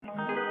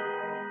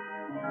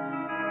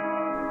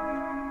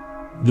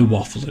The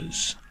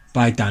Wafflers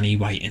by Danny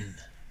Whiting.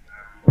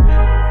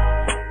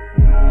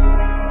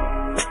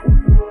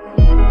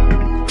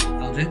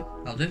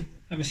 I'll do.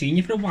 Haven't seen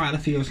you for a while, it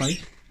feels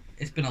like.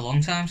 It's been a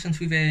long time since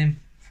we've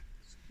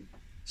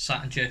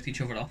sat and jerked each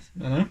other off.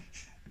 I know.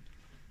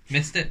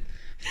 Missed it.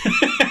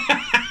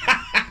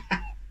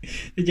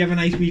 Did you have a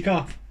nice week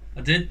off?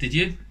 I did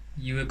you?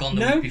 You were gone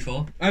the No. week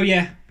before. Oh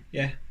yeah.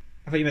 I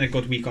thought you had a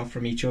good week off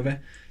from each other.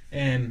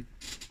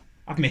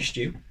 I've missed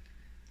you.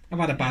 I've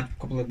had a bad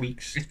couple of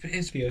weeks.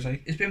 It's feels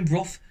like. It's been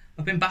rough.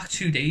 I've been back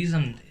 2 days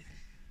and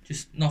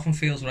just nothing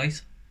feels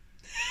right.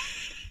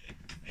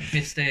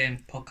 Missed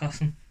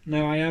podcasting.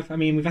 No, I have. I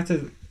mean, we've had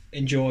to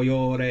endure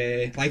your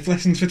life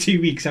lessons for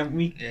 2 weeks, haven't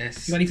we?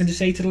 Yes. You got anything to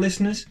say to the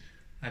listeners?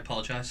 I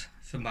apologise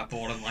for my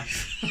boring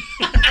life.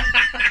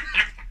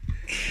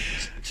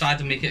 Tried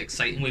to make it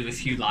exciting with a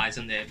few lies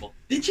in there, but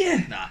Did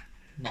you? nah,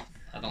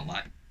 I don't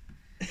lie.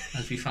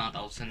 As we found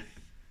out, and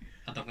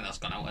I don't think that's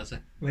gone out, has it?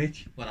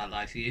 Which? Would I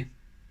lie to you?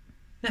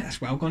 Yeah,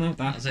 that's well gone out,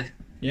 that. Has it?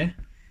 Yeah.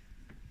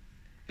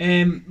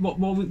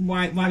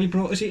 Why have you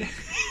brought us here?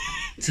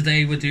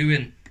 Today we're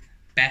doing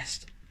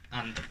best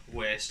and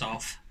worst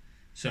of.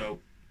 So,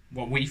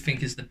 what we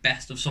think is the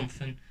best of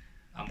something,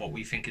 and what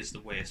we think is the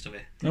worst of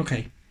it.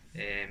 Okay.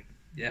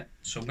 Yeah.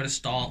 So I'm going to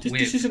start with.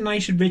 This is a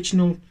nice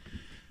original,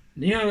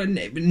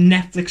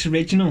 Netflix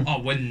original.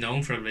 Oh, we're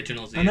known for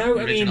originals. I know.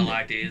 Original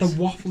ideas. The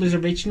waffle is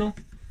original.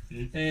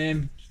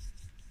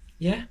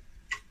 Yeah.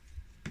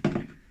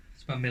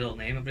 It's my middle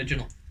name,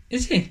 original.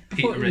 Is it?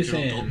 Peter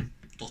Original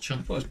Dutchin.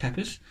 I thought it was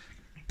Peppers.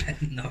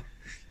 No,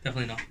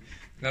 definitely not.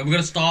 We're going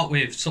to start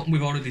with something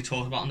we've already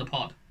talked about on the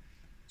pod.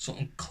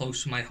 Something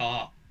close to my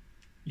heart.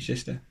 Your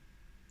sister.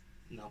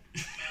 No.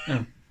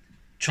 Oh.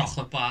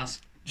 Chocolate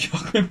bars.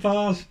 Chocolate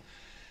bars.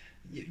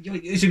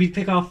 Should we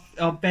pick our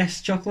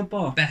best chocolate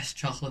bar? Best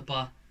chocolate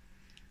bar.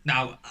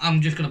 Now, I'm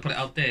just going to put it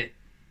out there.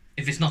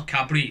 If it's not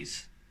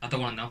Cadbury's, I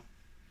don't want to know.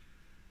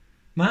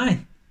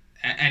 Mine.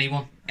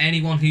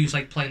 Anyone who's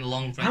like playing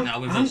along right now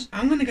with us.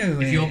 I'm going to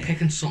go... If you're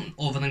picking something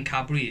other than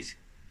Cadbury's,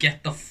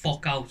 get the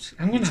fuck out.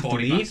 I'm going to have to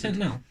leave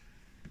now.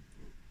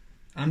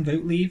 And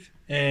vote leave.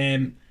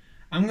 I'm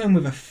going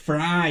with a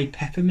Fry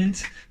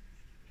peppermint.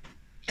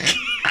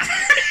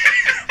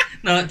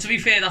 No, to be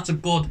fair, it's a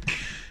good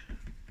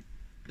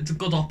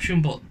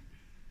option, but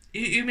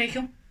who make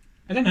them?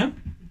 I don't know.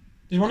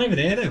 There's one over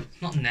there though.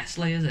 It's not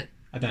Nestle, is it?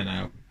 I don't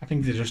know. I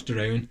think they're just their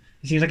own.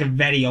 It seems like a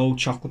very old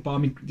chocolate bar.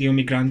 My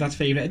granddad's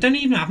favourite. I don't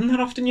even have them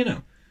that often, you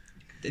know.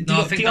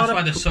 I think that's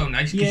why they're so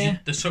nice, because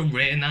they're so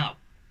rare now.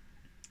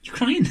 You're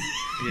crying?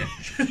 Yeah.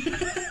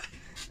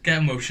 Get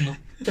emotional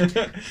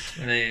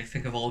when I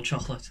think of old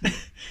chocolate.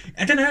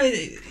 I don't know.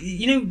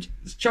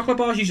 Chocolate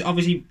bars,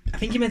 obviously, I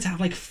think you're meant to have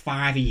like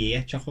 5 a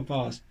year, chocolate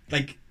bars.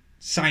 Like,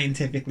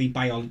 scientifically,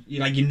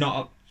 you're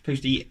not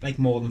supposed to eat like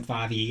more than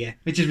 5 a year,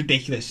 which is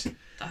ridiculous.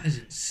 That is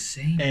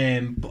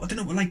insane. But I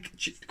don't know, like,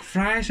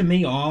 fries for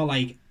me are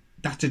like,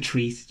 that's a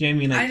treat. Do you know what I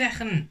mean? Like, I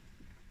reckon,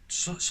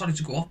 sorry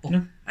to go off, but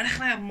no. I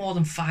reckon I have more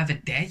than 5 a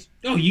day.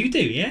 Oh, you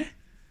do, yeah?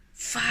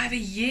 5 a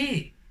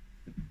year?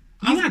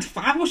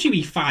 I've watched you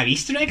eat 5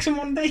 Easter eggs in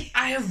one day.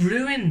 I have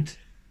ruined,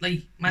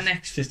 like, my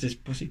next... Sister's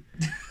pussy.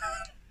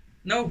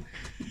 No,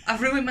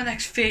 I've ruined my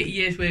next 30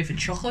 years worth of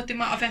chocolate, the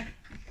amount of it.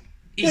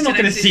 You're not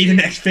going to see the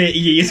next 30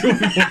 years when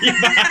we worry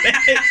about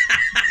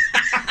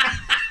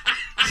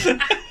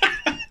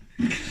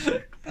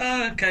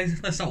it. Okay,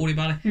 let's not worry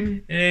about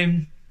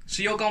it.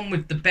 So you're going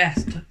with the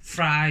best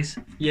fries.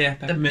 Yeah,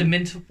 peppermint. The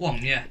mint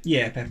one, yeah.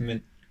 Yeah,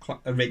 peppermint.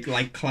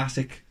 Like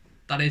classic.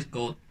 That is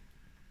good.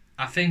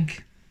 I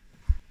think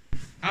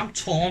I'm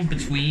torn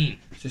between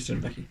Sister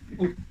and Becky.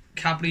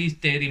 Cadbury's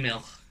Dairy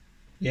Milk.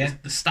 Yeah.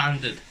 The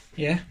standard.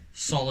 Yeah.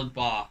 Solid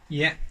bar.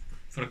 Yeah.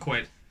 For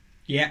 £1.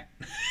 Yeah.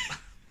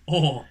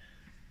 Or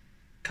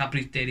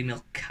Cadbury's Dairy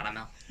Milk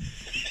Caramel.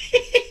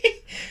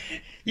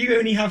 You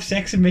only have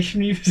sex and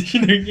missionary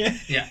position, don't you?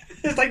 Yeah.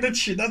 It's like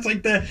that's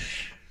like the...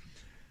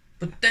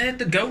 But they're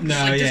the goats. No,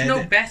 like, there's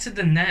no better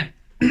than them.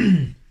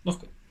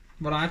 Look,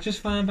 what I've just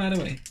found, by the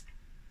way.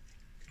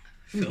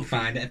 You'll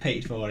find it, I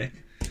paid for it.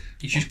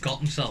 He's just got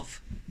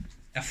himself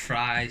a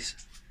fries,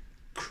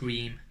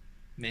 cream,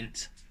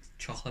 mint,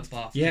 chocolate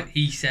bar. Yeah.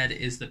 He said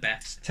it is the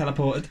best.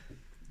 Teleported.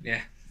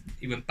 Yeah.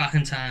 He went back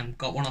in time,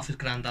 got one off his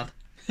granddad.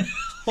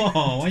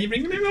 Oh, why are you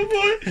bringing him up,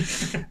 boy?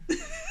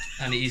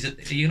 And are you going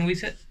to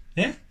eat it?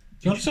 Yeah. Do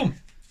you want some?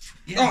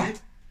 Yeah.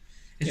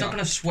 It's not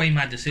going to sway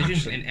my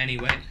decision in any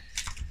way.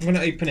 I'm going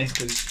to open it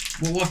because...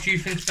 Well, what do you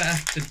think's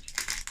better?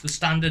 The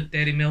standard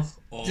Dairy Milk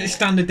or... The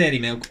standard Dairy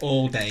Milk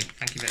all day.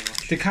 Thank you very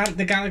much.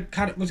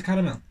 Was it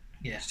caramel?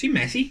 Yeah. It's too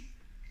messy.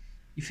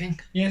 You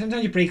think? Yeah,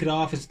 sometimes you break it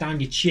off, it's down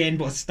your chin,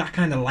 but it's that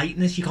kind of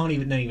lightness, you can't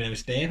even know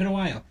it's there for a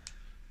while.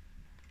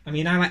 I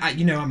mean,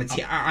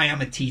 I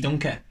am a tea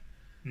dunker.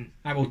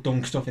 I will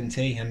dunk stuff in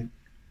tea, and...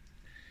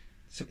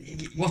 So,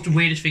 what's the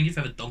weirdest thing you've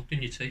ever dunked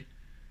in your tea?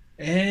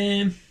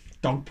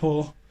 Dog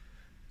paw.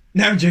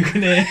 No, I'm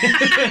joking. I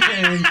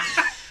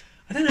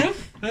don't know.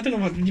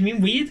 What do you mean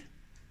weird?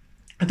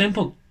 I don't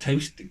put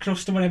toast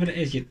crust or whatever it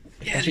is. You've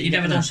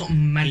never done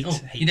something mental.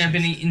 You've never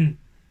been eating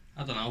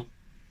I don't know,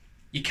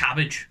 your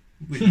cabbage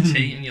with your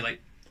tea, and you're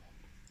like,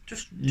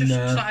 just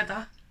No. try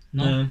that.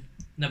 No.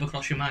 Never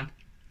crossed your mind.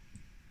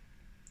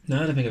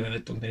 No, I don't think I've ever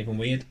done anything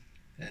weird.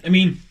 Yeah. I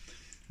mean,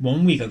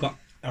 one week I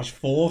was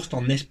forced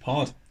on this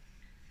pod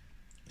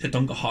to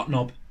dunk a hot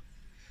knob.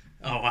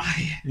 Oh,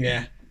 why?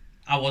 Yeah.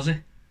 How was it?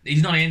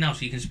 He's not here now,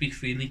 so you can speak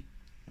freely.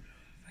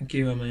 Thank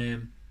you.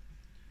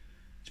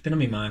 It's been on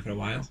my mind for a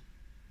while.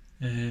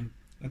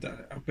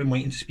 I've been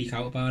waiting to speak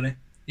out about it.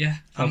 Yeah,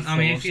 I'm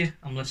here for you.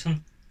 I'm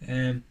listening.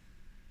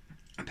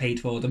 I paid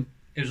for them.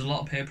 It was a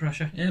lot of peer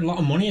pressure. Yeah, a lot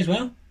of money as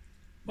well.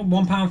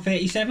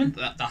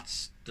 £1.37.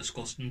 That's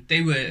disgusting.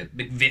 They were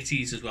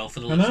McVitie's as well for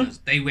the I know. listeners.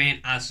 They weren't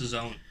as his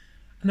own.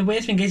 And the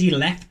worst thing is he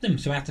left them,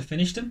 so I had to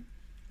finish them.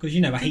 Because, I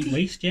Did hate he?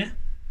 waste, yeah.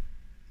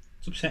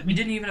 It's upset You me.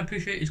 didn't even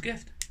appreciate his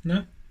gift.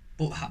 No.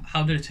 But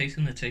how did it taste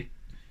in the tea?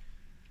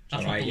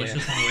 That's Alright, what the yeah.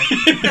 listeners want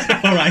to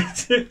hear.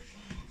 Alright.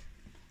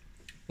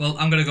 Well,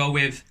 I'm going to go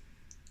with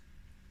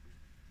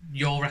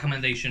your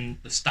recommendation,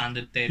 the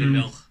standard Dairy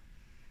Milk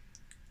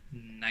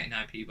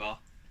 99p bar.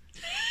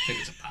 I think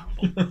it's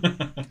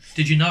 £1.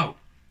 Did you know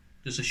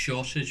there's a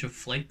shortage of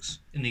flakes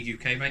in the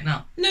UK right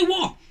now? Know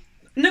what?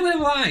 No way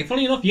lie.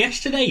 Funny enough,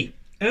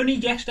 only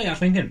yesterday I was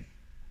thinking,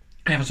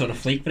 I haven't sort of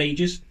flake for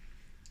ages.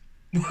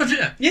 Was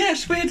it? Yeah, I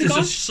swear to There's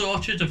God. a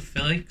shortage of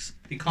flakes.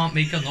 They can't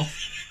make enough.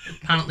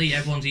 Apparently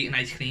everyone's eating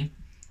ice cream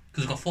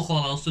because they've got fuck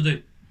all else to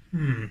do.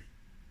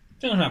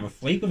 Don't have a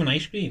flake with an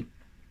ice cream.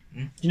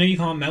 Hmm? You know you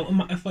can't melt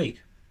a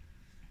flake?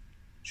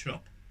 Shut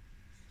up.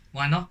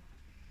 Why not?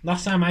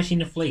 Last time I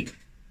seen a flake,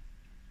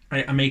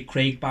 I made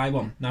Craig buy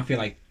one. Now I feel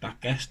like that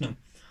guest now.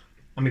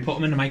 And we put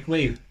them in the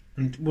microwave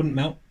and it wouldn't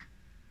melt.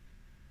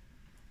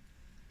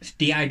 It's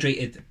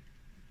dehydrated.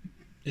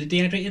 Is it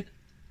dehydrated?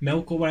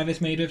 Milk or whatever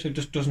it's made of, so it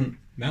just doesn't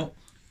melt.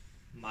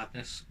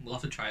 Madness. We'll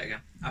have to try it again.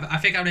 I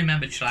think I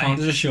remember Can't, trying.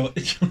 there's a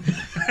shortage.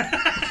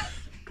 I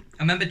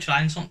remember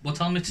trying some. We'll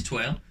tell them it's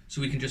twirl,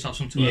 so we can just have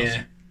some twirls.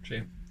 Yeah,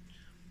 true.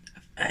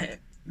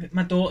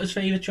 My daughter's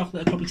favourite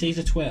chocolate I'd probably say is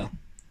a twirl.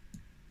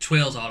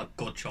 Twirls are a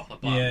good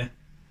chocolate bar. Yeah.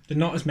 They're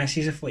not as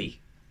messy as a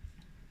flake.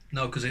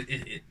 No, because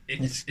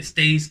it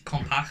stays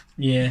compact.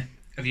 Yeah.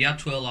 Have you had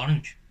twirl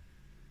orange?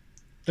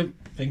 Don't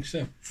think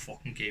so.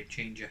 Fucking game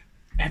changer.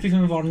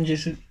 Everything with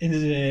oranges is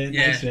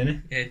nice, isn't it?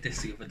 Yeah,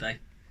 this the other day.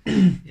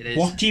 It is.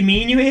 What do you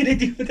mean you ate it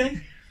the other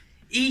day?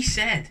 He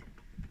said,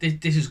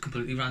 this is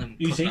completely random.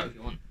 You Cut see? it out if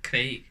you want.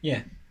 Craig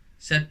Yeah.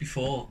 said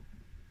before,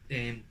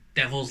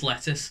 devil's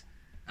lettuce.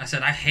 I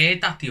said, I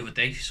heard that the other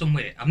day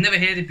somewhere. I've never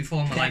heard it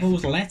before in my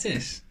Devil's life.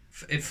 lettuce.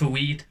 For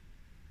weed.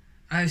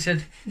 I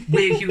said,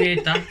 where have you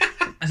heard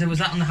that? I said, was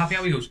that on the happy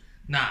hour? He goes,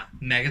 nah,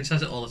 Megan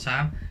says it all the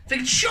time. I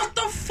think, shut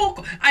the fuck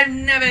up. I've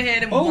never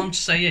heard him once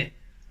say it.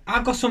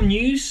 I've got some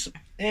news.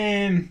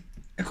 A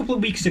couple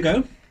of weeks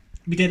ago,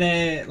 we did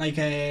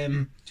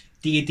Dear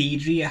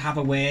Deidre, Have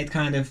a Word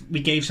kind of.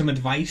 We gave some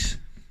advice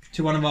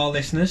to one of our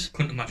listeners.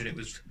 Couldn't imagine it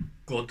was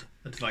good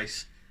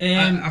advice.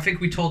 Um, I think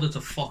we told her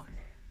to fuck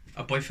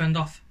a boyfriend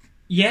off.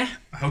 Yeah.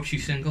 I hope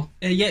she's single.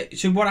 Yeah,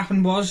 so what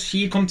happened was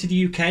she'd come to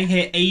the UK,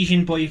 her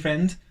Asian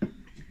boyfriend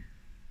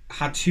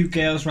had two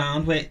girls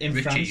round in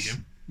Rich France.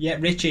 Asian. Yeah,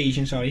 rich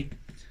Asian, sorry.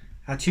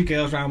 Had two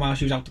girls round while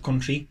she was out the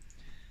country.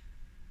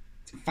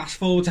 Fast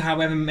forward to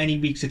however many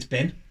weeks it's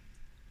been,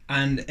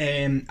 and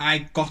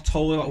I got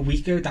told about a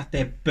week ago that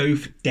they're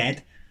both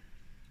dead.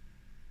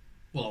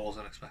 Well, I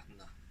wasn't expecting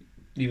that.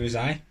 Neither was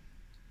I.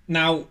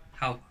 Now,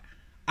 How?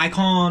 I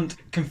can't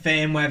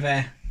confirm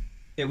whether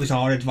it was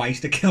our advice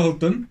that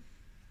killed them,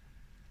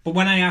 but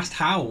when I asked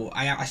how,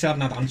 I still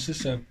haven't had answers,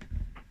 so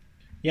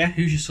yeah.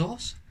 Who's your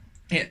source?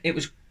 It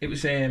was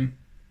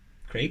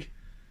Craig.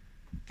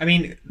 I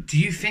mean, Do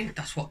you think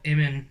that's what him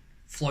and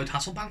Floyd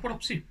Hasselbank were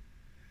up to?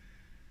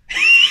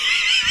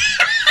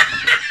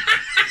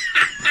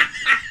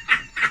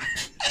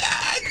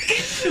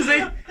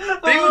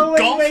 They were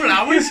gone for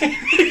hours.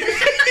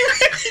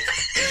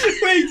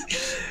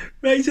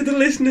 Wait, to the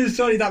listeners,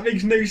 sorry, that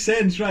makes no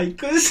sense, right?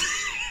 Because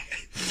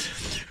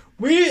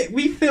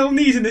we film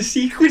these in a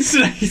sequence,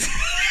 right?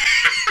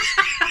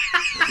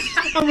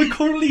 And we're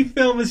currently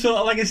filming sort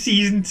of like a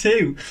season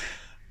 2.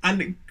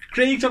 And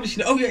Craig's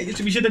obviously... Oh, yeah,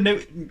 so we should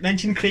have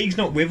mentioned Craig's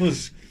not with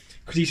us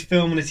because he's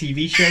filming a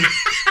TV show.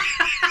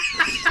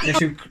 Yeah,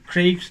 so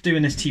Craig's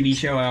doing this TV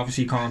show. I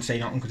obviously can't say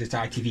nothing because it's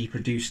ITV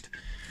produced.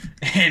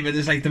 But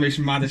it's like the most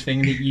maddest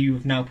thing that you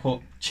have now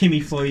put Jimmy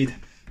Floyd,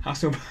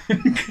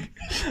 Hasselbank,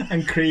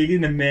 and Craig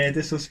in a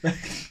murder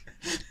suspect.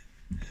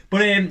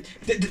 But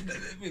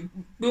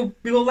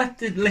we'll let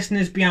the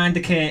listeners behind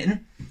the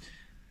curtain.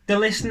 The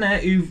listener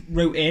who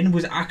wrote in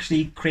was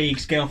actually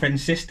Craig's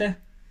girlfriend's sister.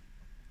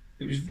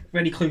 It was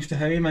very close to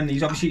home, and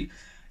he's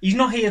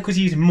not here because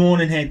he's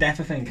mourning her death,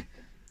 I think.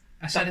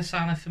 I said it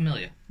sounded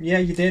familiar. Yeah,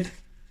 you did.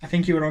 I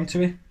think you were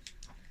onto it.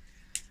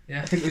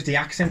 Yeah. I think it was the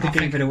accent that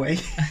gave it away.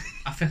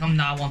 I think I'm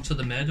now onto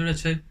the murderer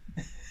too.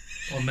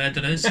 Or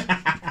murderers.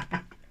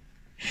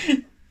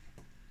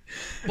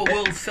 But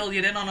we'll fill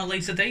you in on a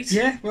later date.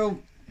 Yeah, well,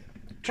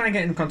 try and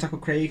get in contact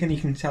with Craig, and he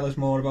can tell us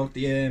more about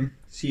the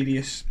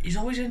serious. He's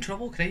always in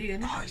trouble, Craig,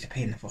 isn't he? Oh, he's a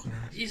pain in the fucking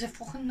ass. He's a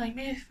fucking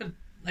nightmare for,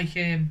 like,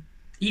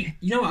 You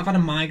know what? I've had a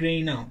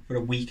migraine now for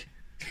a week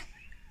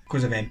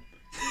because of him.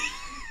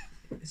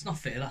 It's not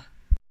fair, that.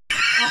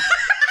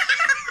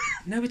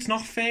 No, it's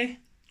not fair.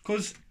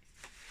 Because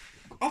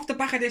off the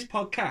back of this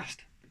podcast,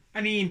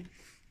 I mean,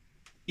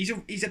 he's a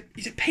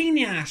pain in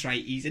the ass,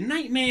 right? He's a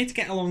nightmare to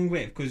get along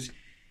with because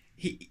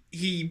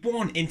he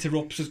one,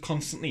 interrupts us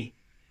constantly.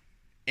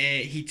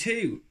 He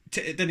two,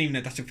 don't even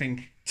know that's a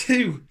thing.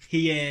 Two,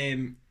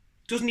 he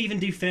doesn't even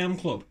do film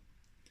club.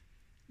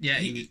 Yeah,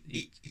 he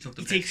took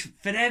the He takes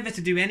forever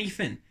to do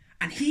anything.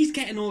 And he's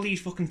getting all these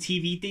fucking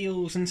TV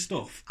deals and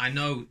stuff. I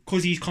know.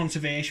 Because he's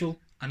controversial.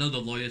 I know the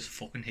lawyers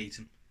fucking hate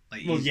him.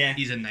 Like, Well, yeah.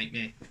 He's a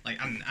nightmare. Like,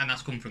 and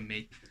that's come from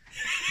me.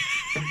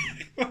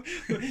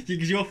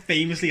 Because you're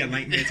famously a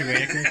nightmare to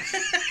work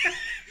with.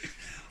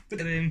 But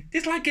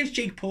this lad gives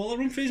Jake Paul a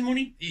run for his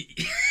money.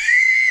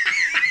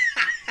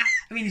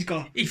 I mean, he's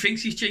got... He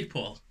thinks he's Jake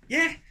Paul.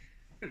 Yeah.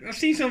 I've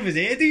seen some of his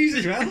hairdos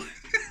as well.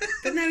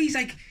 But now he's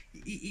like...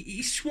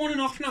 He's swanning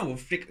off now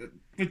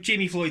with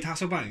Jimmy Floyd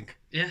Hasselbank.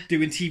 Yeah.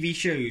 Doing TV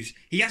shows.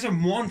 He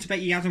hasn't once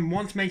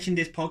mentioned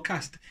this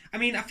podcast. I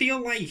mean, I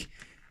feel like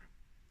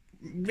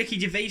Ricky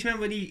Gervais,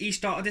 remember when he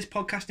started this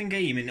podcasting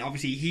game, and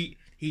obviously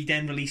he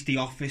then released The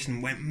Office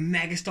and went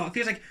megastar. It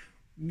feels like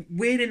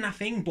we're in that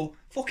thing, but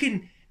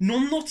fucking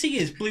nuts he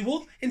is blew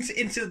up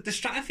into the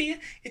stratosphere.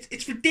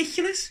 It's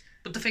ridiculous.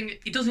 But the thing,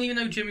 he doesn't even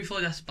know who Jimmy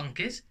Floyd Hasselbank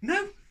is.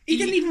 No, he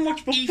didn't even watch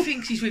football. He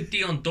thinks he's with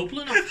Dion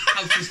Dublin off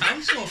House's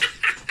House or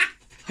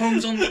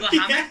Homes Under the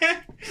Hammer.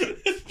 Yeah.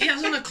 He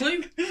hasn't a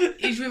clue.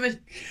 He's with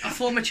a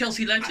former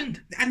Chelsea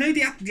legend. I know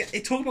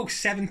they talk about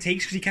 7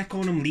 takes because he kept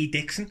calling him Lee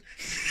Dixon.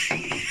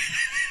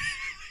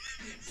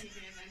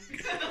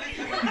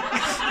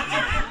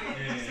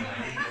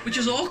 Which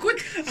is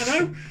awkward. I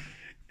know.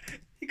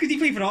 Because he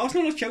played for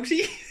Arsenal, not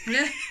Chelsea.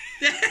 Yeah.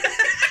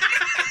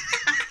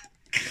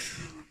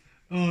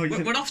 Oh,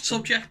 We're off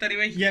subject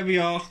anyway. Yeah, we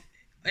are.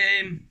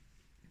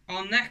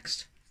 On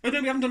next. Oh no,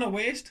 we haven't done our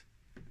waste.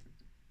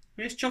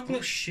 Waste chocolate.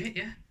 Oh shit,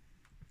 yeah.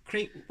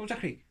 Craig, what was that,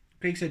 Craig?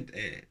 Craig said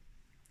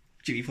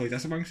Jimmy Floyd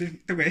Hasselbank's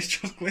the worst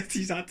chocolate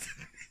he's had.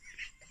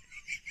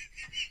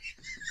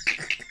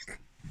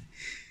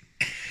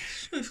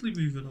 Swiftly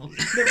moving on.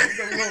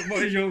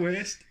 What is your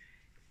worst?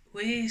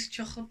 Worst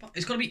chocolate bar?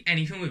 It's got to be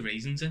anything with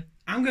raisins in.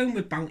 I'm going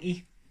with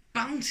Bounty.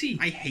 Bounty?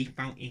 I hate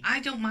Bounty. I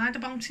don't mind a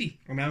Bounty.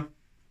 I know.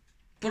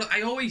 But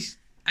I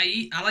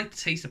like the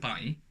taste of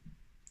Bounty.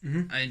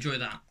 Mm-hmm. I enjoy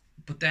that.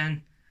 But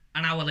then,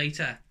 an hour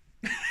later,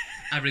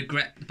 I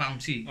regret the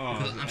Bounty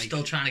because I'm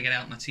still trying to get it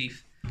out my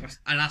teeth.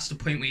 And that's the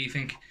point where you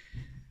think,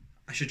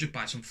 I should just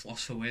buy some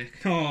floss for work.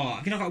 Oh,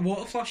 have you not got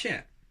water floss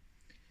yet?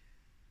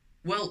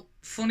 Well,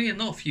 funny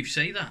enough, you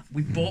say that.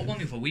 We bought one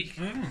the other week.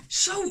 Oh.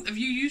 So, have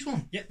you used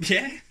one?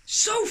 Yeah.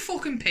 So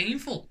fucking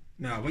painful.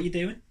 No, what are you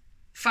doing?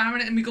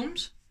 Firing it in my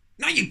gums.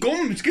 Not your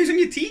gums, it goes on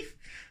your teeth.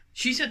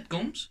 She said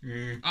gums.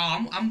 Mm.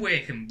 Oh, I'm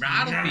working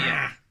right up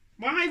here.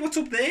 Why? What's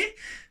up there?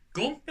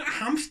 Gum. You're a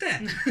hamster.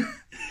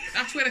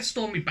 That's where I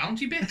store my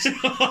Bounty bits.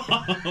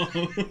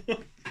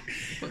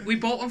 We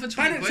bought one for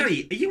 20 quid.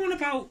 Sorry, are you on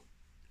about...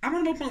 I'm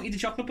on about Bounty the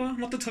chocolate bar,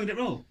 not the toilet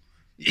roll.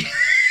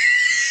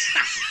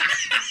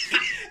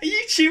 Are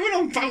you chewing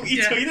on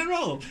Bounty toilet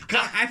roll?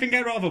 Because I think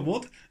I rather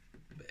would.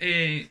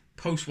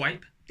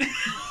 Post-wipe.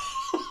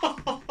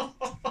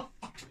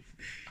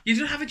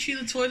 You'd rather chew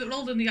the toilet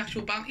roll than the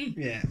actual Bounty?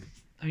 Yeah.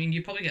 I mean,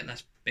 you probably get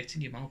less bits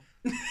in your mouth.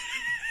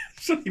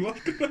 Sorry,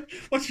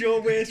 what's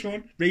your worst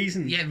one?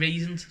 Raisins? Yeah,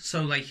 raisins.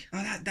 So, like...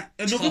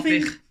 Another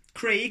thing,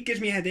 Craig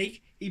gives me a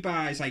headache. He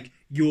buys, like,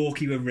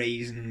 Yorkie with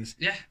raisins.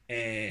 Yeah.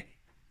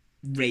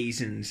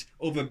 Raisins.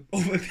 Other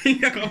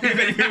thing, I can't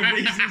remember anything with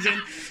raisins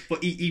in.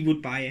 But he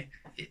would buy it.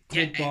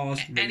 Club bars,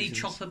 any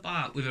chocolate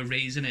bar with a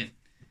raisin in,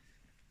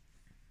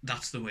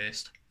 that's the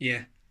worst.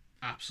 Yeah.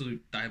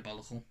 Absolute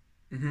diabolical.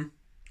 Mm-hmm.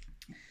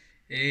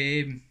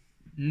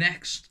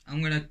 Next, I'm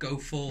going to go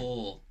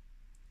for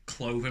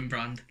clothing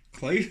brand.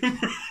 Clothing brand?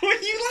 What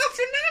are you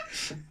laughing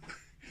at?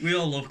 We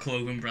all love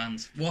clothing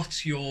brands.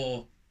 What's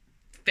your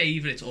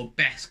favourite or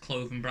best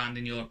clothing brand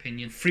in your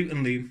opinion? Fruit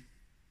and Loom.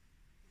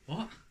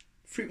 What?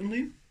 Fruit and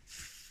Loom?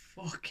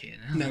 Fucking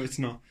hell. No, it's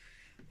not.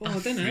 Well, That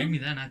I don't know. threw me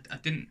then. I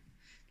didn't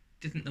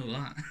know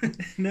that.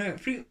 No,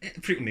 fruit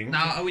and Loom.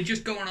 Now, are we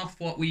just going off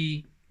what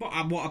we... What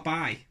I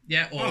buy?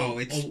 Yeah,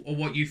 or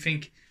what you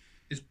think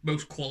is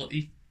most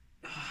quality?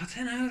 Oh, I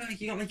don't know. Like,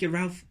 you got like your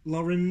Ralph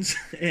Lauren's.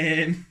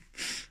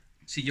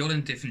 See, you're in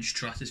a different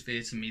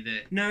stratosphere to me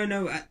there.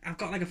 No, I've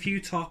got like a few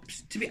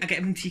tops. I get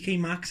them from TK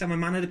Maxx. I'm a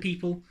man of the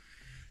people.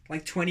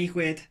 Like 20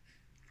 quid.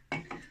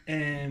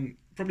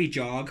 Probably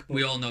jog. But...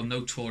 We all know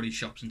no Tory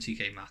shops in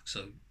TK Maxx,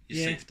 so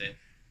you're safe there.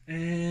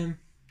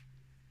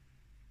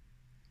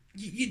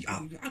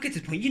 I'll get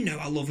to the point. You know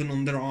I love an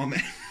Under Armour.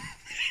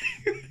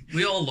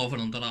 We all love an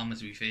Under Armour,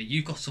 to be fair.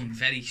 You've got some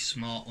very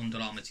smart Under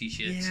Armour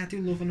t-shirts. Yeah, I do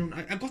love an Under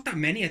Armour. I've got that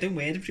many. I don't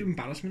wear them through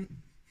embarrassment.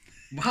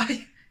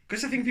 Why?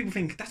 Because I think people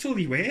think that's all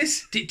he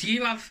wears. Do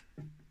you have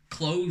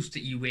clothes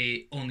that you wear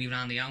only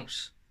around the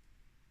house.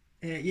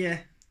 Yeah.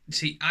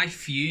 See, I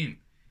fume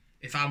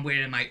if I'm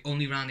wearing my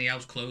only round the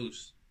house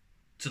clothes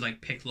to like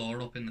pick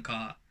Laura up in the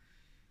car.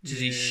 So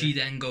she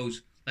then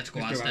goes, let's go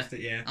Asda.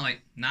 Yeah. I'm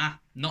like, nah,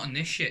 not in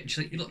this shit. And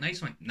she's like, you look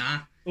nice. I'm like, nah,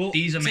 well,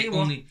 these are my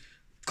only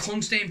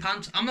cum stained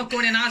pants. I'm not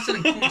going in Asda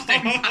and cum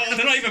stained pants.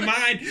 They're not even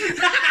mine.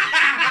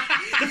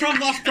 They're from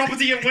lost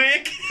property at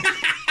work.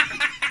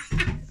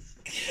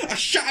 I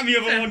shot me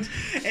other ones.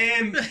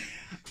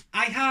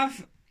 I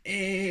have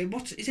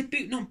is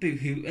it not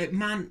Boohoo?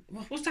 Man,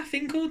 what's that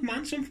thing called?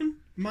 Man something?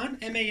 Man,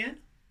 M-A-N.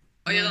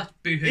 Oh yeah, that's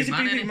Boohoo Man. Is it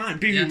Boohoo Man?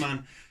 Boohoo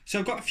Man. So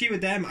I've got a few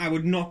of them. I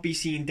would not be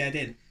seen dead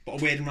in, but I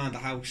wear them around the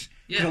house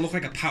because I look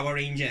like a Power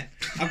Ranger.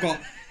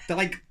 They're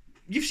like,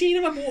 you've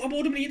seen them. I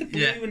bought them here, the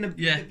blue and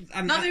the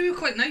and no, they were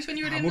quite nice when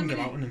you were in them. I wouldn't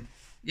go out in them.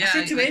 Yeah,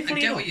 I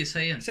get what you're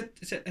saying. I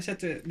said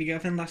to my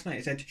girlfriend last night,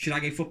 I said, should I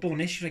go football in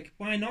this? She's like,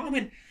 why not? I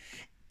went,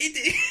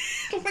 it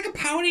looks like a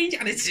Power Ranger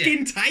and it's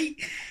skin tight.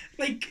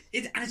 Like,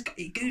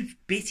 it goes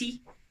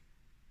bitty.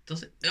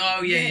 Does it?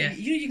 Oh, yeah.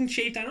 You can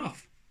shave that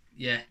off.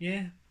 Yeah.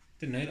 Yeah.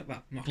 Didn't know that.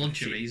 Well,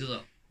 blunt your razor,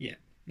 though. Yeah,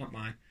 not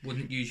mine.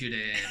 Wouldn't use your,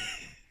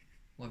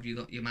 what have you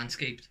got? Your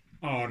Manscaped?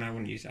 Oh, no, I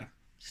wouldn't use that.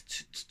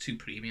 It's too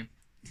premium.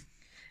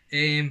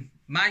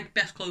 My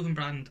best clothing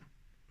brand,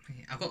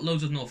 I've got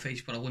loads of North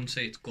Face, but I wouldn't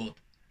say it's good.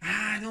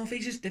 North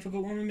Face is a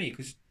difficult one with me,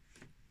 because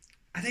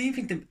I don't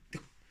even think the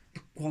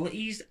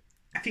quality's...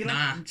 I feel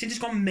like since it's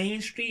gone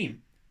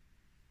mainstream,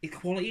 the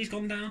quality's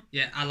gone down.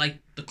 Yeah, I like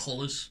the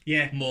colours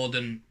more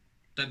than...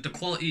 The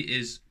quality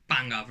is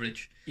bang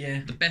average.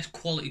 Yeah. The best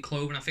quality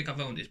clothing I think I've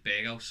owned is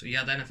Berghaus. Have you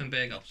had anything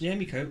Berghaus? Yeah,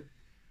 me coat.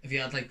 Have you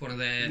had like one of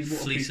their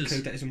fleeces?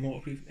 Coat that isn't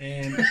waterproof.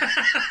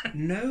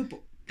 No, but...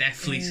 Their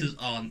fleeces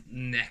are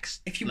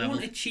next If you level.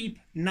 want a cheap,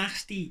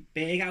 nasty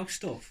Berghaus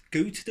stuff,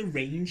 go to the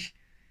range.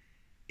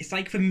 It's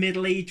like for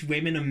middle-aged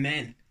women and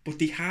men, but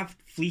they have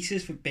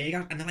fleeces for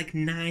Berghaus and they're like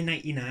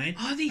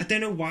 $9.99. Are they? I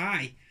don't know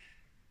why.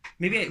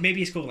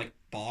 Maybe it's called like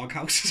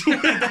Barghouse.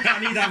 I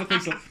need to have a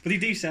quick look, but they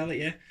do sell it,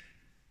 yeah.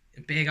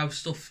 Berghaus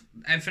stuff,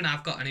 everything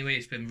I've got anyway,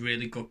 it's been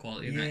really good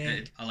quality.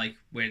 Yeah. I like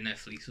wearing their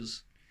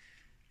fleeces.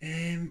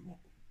 We're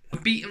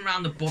beating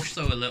around the bush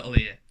though a little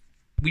here.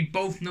 We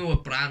both know a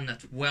brand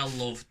that's well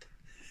loved.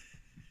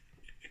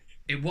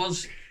 It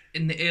was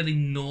in the early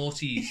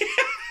noughties.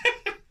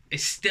 It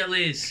still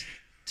is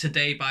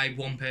today by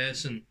one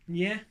person.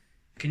 Yeah.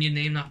 Can you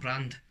name that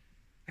brand?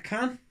 I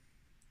can.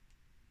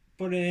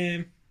 But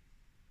I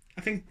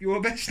think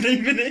you're best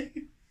naming it.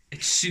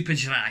 It's Super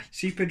Dry.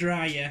 Super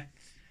Dry, yeah.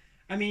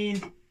 I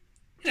mean,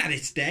 it had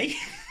its day.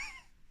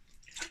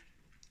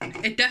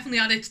 It definitely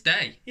had its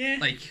day. Yeah.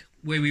 Like,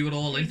 where we were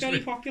all into very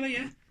it. Popular,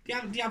 yeah.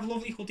 They have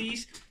lovely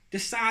hoodies. The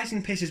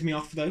sizing pisses me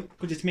off, though,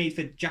 because it's made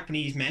for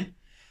Japanese men.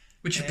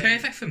 Which is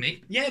perfect for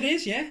me. Yeah, it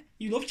is, yeah.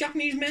 You love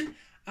Japanese men.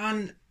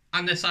 And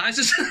their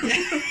sizes.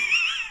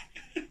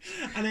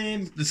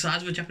 And the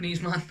size of a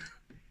Japanese man.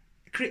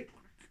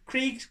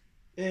 Craig's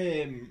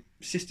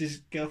sister's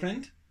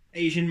girlfriend,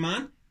 Asian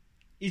man.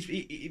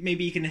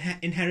 Maybe he can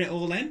inherit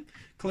all them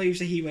clothes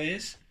that he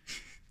wears.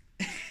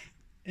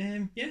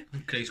 Yeah.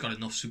 Craig's got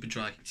enough Super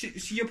Dry. So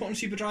you're putting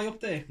Super Dry up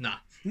there? Nah.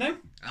 No?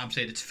 I'm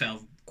saying it's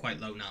fell quite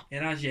low now.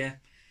 It has, yeah.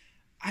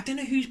 I don't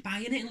know who's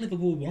buying it in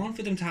Liverpool 1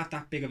 for them to have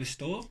that big of a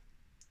store.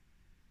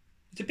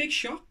 It's a big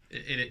shop.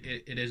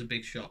 It is a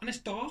big shop. And it's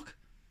dark.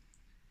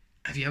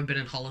 Have you ever been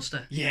in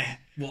Hollister? Yeah.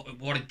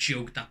 What a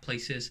joke that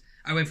place is.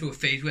 I went through a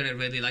phase where I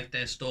really liked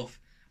their stuff.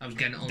 I was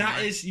getting it online.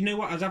 That is, you know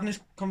what, I was having this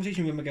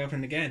conversation with my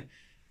girlfriend again.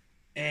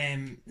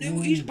 No,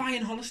 who's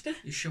buying Hollister?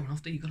 You're showing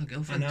off that you got a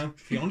girlfriend. I know.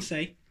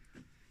 Fiancé.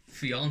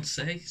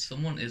 Fiancé?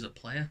 Someone is a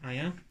player. I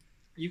am.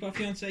 You got a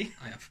fiancé?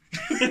 I have.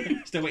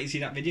 Still waiting to see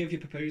that video of you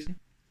proposing.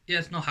 Yeah,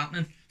 it's not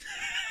happening.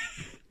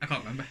 I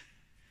can't remember.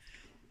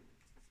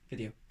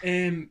 Video.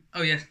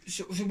 Oh yeah.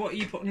 So what are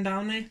you putting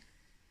down there?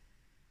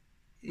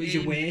 What's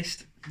your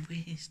waist?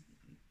 Waist.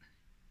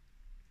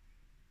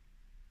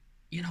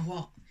 You know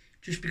what?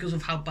 Just because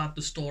of how bad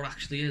the store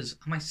actually is,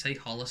 I might say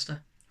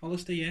Hollister.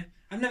 Hollister, yeah.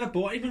 I've never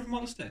bought anything from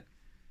Hollister.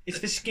 It's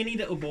for skinny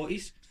little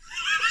boys.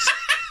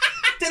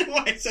 I don't know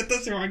why I said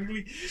that so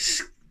angry.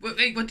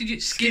 Wait, what did you...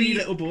 Skinny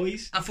little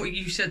boys. I thought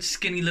you said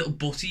skinny little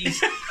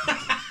butties.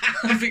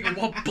 I'm thinking,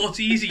 what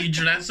butties are you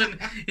dressing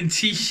in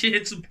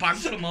t-shirts and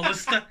pants from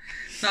Hollister?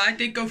 No, I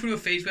did go through a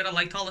phase where I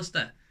liked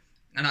Hollister.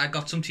 And I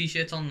got some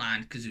t-shirts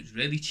online because it was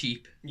really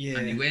cheap. Yeah.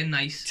 And they were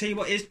nice. Tell you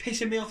what is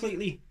pissing me off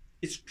lately.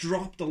 It's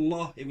dropped a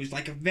lot. It was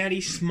like a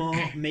very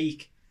smart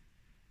make.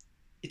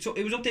 It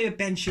was up there with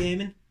Ben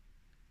Sherman.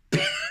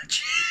 Ben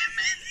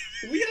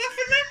Sherman? Were you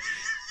laughing at?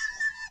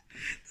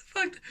 The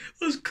fact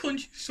those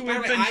countries so By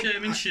the way, Ben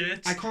Sherman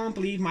shirts. I can't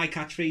believe my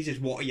catchphrase is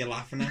 "What are you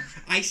laughing at?"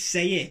 I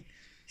say it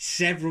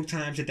several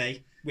times a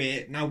day.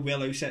 Where now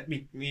Willow said,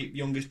 my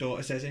youngest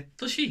daughter says it.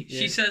 Does she? Yeah.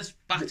 She says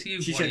back to you,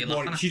 what are you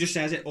laughing at? She just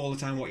says it all the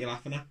time, what are you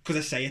laughing at? Because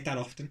I say it that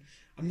often.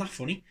 I'm not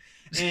funny.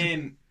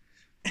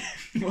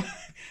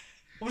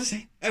 What was I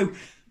saying? Oh,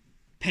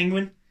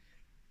 Penguin.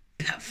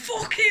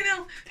 Fucking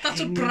hell. That's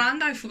a Penguin.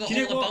 brand I forgot Do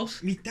you know all what?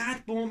 about. My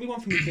dad bought me one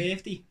for my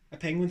birthday. A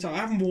penguin top. I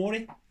haven't worn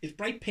it. It's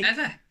bright pink.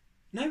 Ever?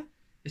 No.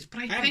 It's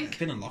bright I haven't. pink. It's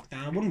been on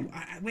lockdown. I wouldn't.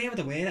 Where would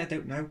I wear it? I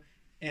don't know.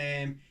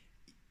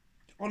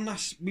 On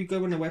that, we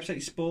go on the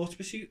website Sports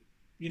Pursuit.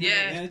 You know,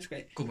 Yeah. it's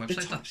great. Good The website,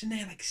 that. top's in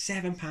there like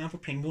 £7 for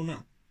Pringle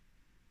now.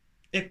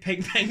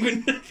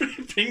 Penguin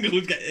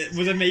Pringle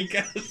was a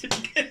maker.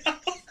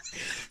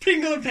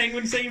 Pringle and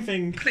Penguin, same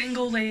thing.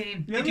 Pringle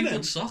Lane. They Remember do them?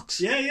 good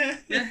socks. Yeah.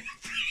 Yeah.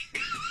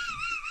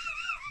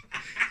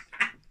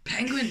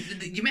 Penguin.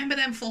 You remember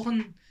them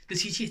fucking... The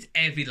t-shirts?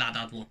 Every lad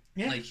had one.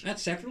 Yeah, Like,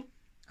 that's several.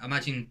 I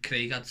imagine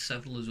Craig had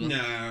several as well.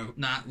 No.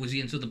 Nah, was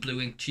he into the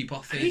blue ink cheap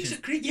off Craig's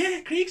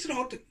version? Craig's an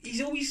odd.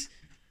 He's always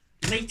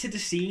late to the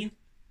scene.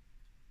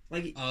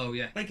 Like, Oh,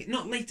 yeah. like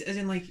not late as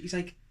in like he's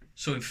like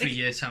So in 3 Like,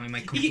 years' time he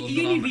might come he to only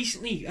Under Armour.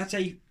 recently, I'd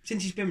say,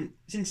 since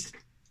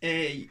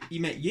he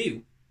met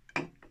you,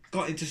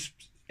 got into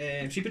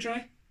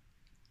Superdry.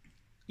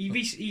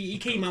 He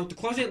came out the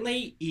closet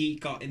late. He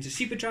got into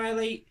Superdry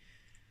late.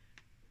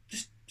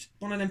 Just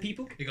one of them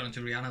people. He got into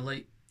Rihanna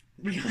late.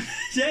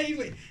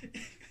 Yeah.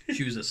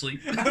 She was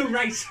asleep. Oh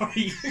right,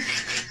 sorry.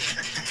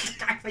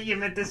 I thought you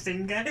meant the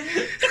singer.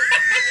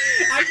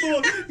 I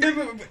thought,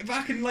 remember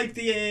back in like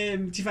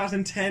the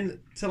 2010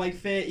 to like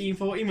 13,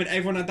 14 when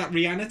everyone had that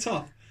Rihanna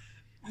top?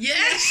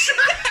 Yes!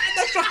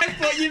 That's what I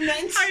thought you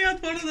meant. I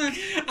had one of them.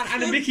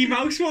 And a Mickey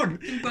Mouse one.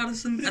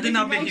 Embarrassing. I didn't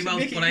have Mickey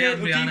Mouse, but I had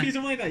or Rihanna. Goofy,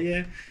 something like that,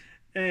 yeah.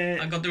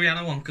 I got the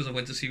Rihanna one because I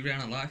went to see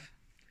Rihanna live.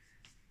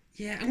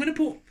 Yeah, I'm going to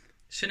put...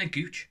 Seen a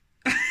gooch.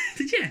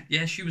 Did you?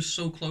 Yeah, she was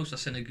so close I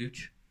seen a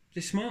gooch.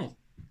 Is it small?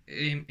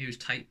 It was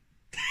tight.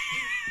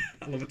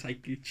 I love a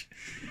tight gooch.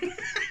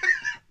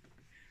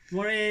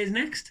 What is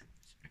next?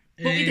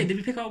 What we did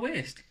we pick our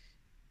waist?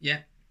 Yeah.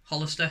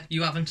 Hollister,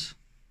 you haven't.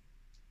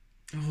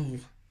 Oh.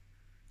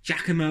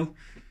 Giacomo.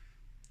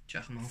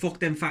 Giacomo. Fuck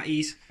them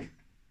fatties.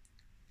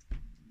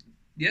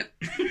 Yep.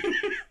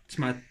 That's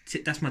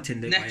my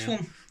Tinder Next bio.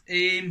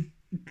 one.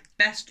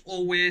 Best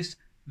or worst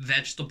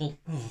vegetable.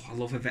 Oh, I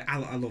love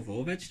I love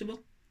all vegetable.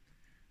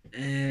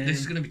 This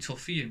is going to be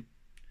tough for you.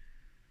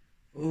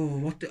 Oh,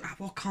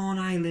 what can't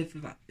I live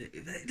without?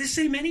 There's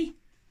so many.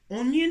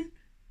 Onion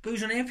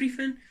goes on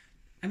everything.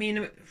 I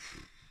mean,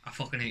 I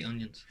fucking hate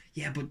onions.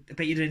 yeah, but I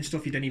bet you're doing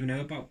stuff you don't even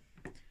know about.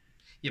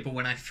 Yeah, but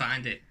when I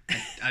find it,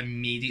 I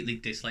immediately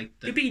dislike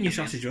the... Could be in your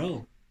sausage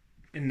roll.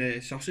 In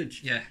the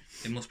sausage. Yeah,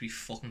 it must be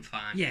fucking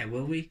fine. Yeah,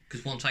 will we?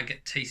 Because once I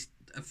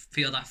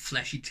feel that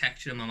fleshy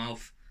texture in my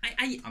mouth,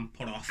 I'm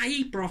put off. I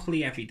eat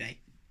broccoli every day.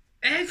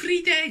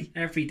 Every day?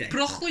 Every day.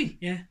 Broccoli?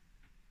 Yeah.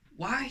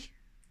 Why?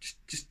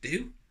 Just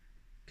do.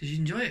 Because you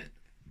enjoy it.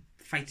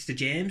 Fights the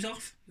germs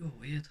off. You're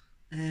weird.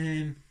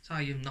 That's how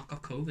you knock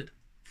off COVID.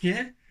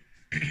 Yeah.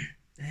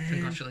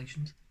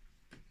 Congratulations.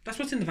 That's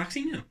what's in the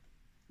vaccine now.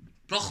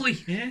 Broccoli?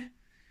 Yeah.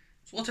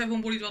 So what's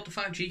everyone worried about the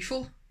 5G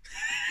for?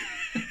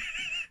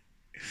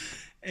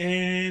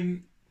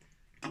 I'd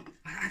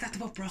have to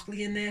put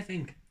broccoli in there, I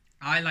think.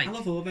 I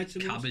love all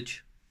vegetables.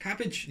 cabbage.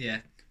 Cabbage? Yeah.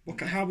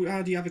 How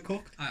do you have it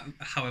cooked?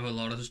 However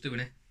Laura's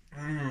doing it.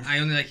 Oh. I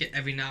only like it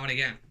every now and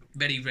again.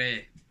 Very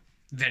rare.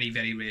 Very,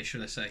 very rare,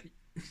 should I say.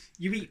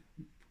 You eat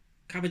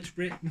cabbage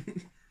rare?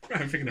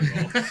 I'm thinking of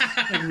raw.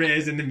 Like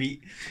rares in the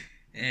meat.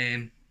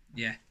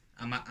 Yeah.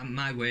 And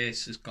my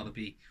worst has got to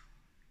be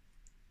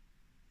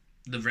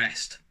the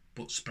rest,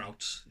 but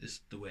sprouts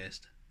is the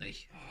worst.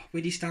 Like,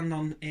 where do you stand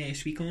on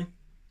sweet corn?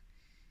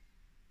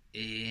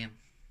 I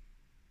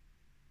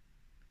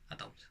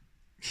don't.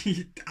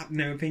 You have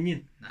no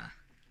opinion. Nah.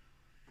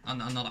 I'm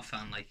not a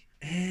fan, like.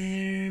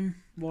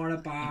 What I'm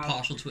about...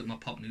 partial to it in my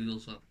pop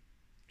noodles, though.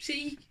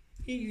 See?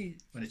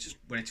 When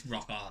it's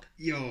rock hard.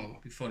 Yo.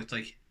 Before it's,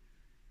 like,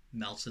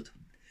 melted.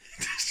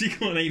 Sweet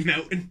corn ain't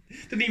melting.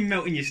 Doesn't even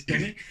melt in your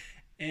stomach.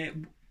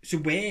 So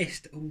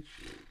worst... Oh,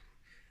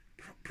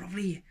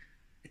 probably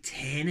a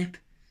turnip.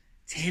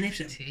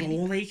 Turnips at a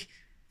ball ache.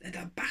 They're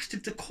the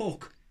bastard to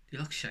cook. They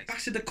look shite.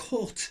 Bastard to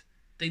cut.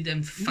 They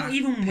them fat Not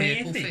even purple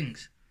worth it.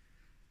 things.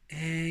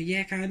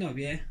 Yeah, kind of,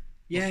 yeah.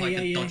 Yeah, Looks like yeah,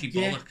 a yeah. dodgy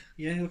yeah. bollock.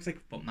 Yeah, it looks like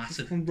But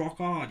massive. fucking rock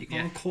hard. You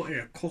can't cut it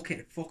or cook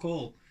it. Fuck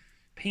all.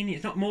 Pain.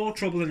 It's not more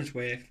trouble than it's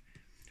worth.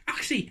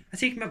 Actually, I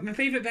think my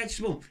favourite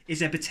vegetable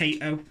is a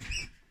potato.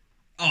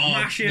 Oh,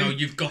 Mash 'em. no,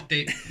 you've got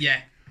the...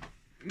 Yeah.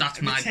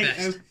 That's my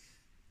Potato.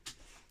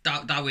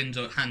 best. That wins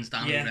hands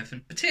down Yeah.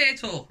 everything.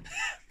 Potato!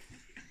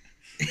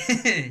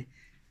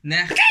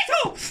 Next.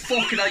 Potato!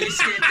 Fucking hell, you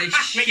scared the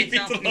shit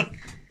out of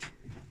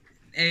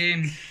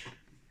me.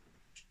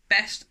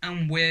 Best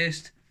and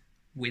worst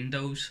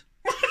windows.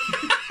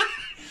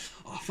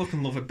 Oh, I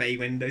fucking love a bay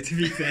window, to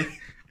be fair.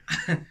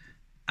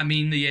 I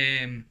mean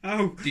the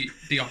Oh.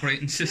 the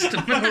operating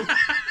system.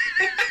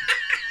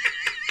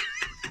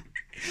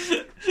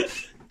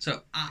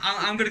 So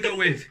I'm gonna go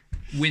with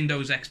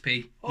Windows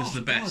XP was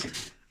the best. God.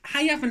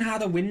 I haven't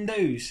had a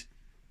Windows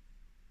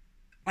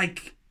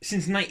like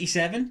since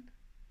 '97.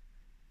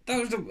 That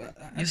was the.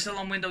 You're still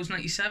on Windows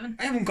 97?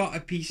 I haven't got a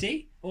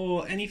PC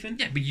or anything.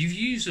 Yeah, but you've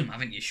used them,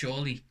 haven't you?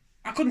 Surely.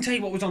 I couldn't tell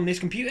you what was on this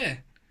computer.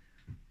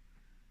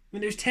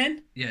 Windows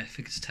 10. Yeah, I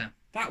think it's 10.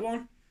 That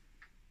one.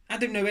 I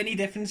don't know any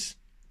difference.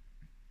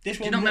 This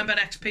Do one. you not remember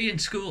XP in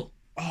school?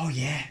 Oh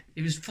yeah.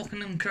 It was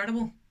fucking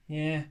incredible.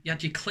 Yeah. You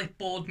had your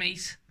clipboard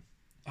mate.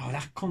 Oh,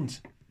 that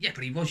cunt. Yeah,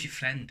 but he was your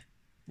friend.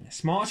 Yeah.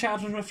 Smart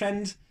Child was my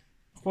friend.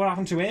 What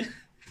happened to him?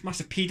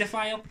 Massive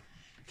paedophile.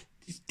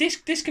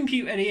 This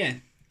computer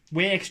here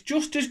works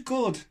just as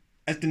good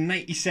as the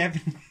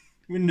 97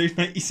 Windows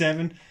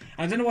 97.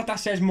 I don't know what that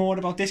says more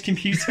about this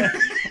computer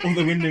or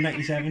the Windows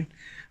 97.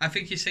 I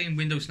think you're saying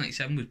Windows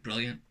 97 was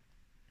brilliant.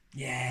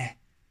 Yeah.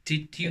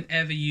 Did you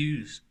ever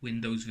use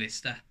Windows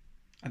Vista?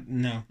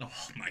 No.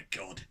 Oh my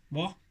god.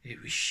 What?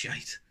 It was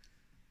shite.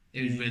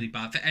 It was really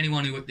bad. For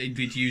anyone who would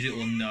use it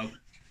will know.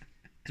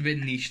 It's a bit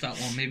niche, that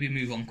one. Maybe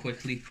move on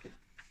quickly.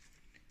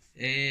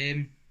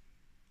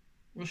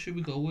 What should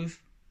we go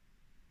with?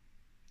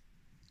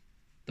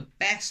 The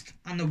best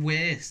and the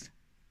worst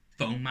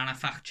phone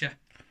manufacturer.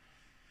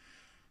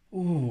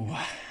 Ooh.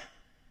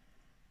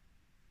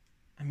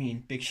 I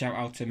mean, big shout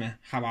out to me.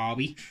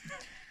 Huawei.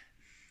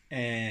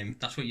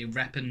 That's what you're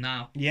repping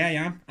now. Yeah, I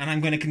am. And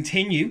I'm going to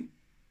continue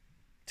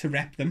to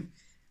rep them.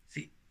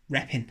 See,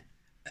 repping.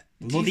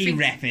 Bloody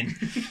repping.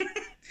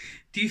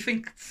 Do you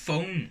think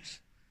phones,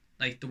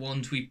 like the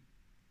ones we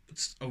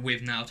are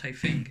with now type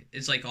thing,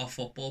 is like our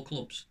football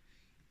clubs?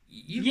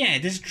 Yeah,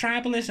 there's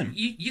tribalism.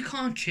 You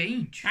can't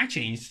change. I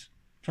changed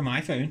from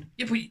iPhone.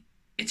 Yeah, but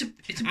it's a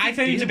big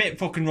iPhone's deal. a bit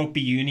fucking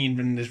rugby union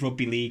and there's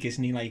rugby league,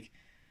 isn't he? Like,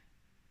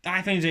 the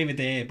iPhone's over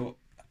there, but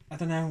I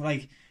don't know,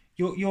 like,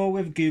 you're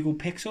with Google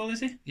Pixel,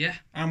 is it? Yeah.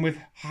 I'm with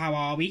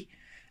Huawei.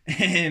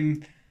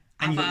 And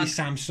you got your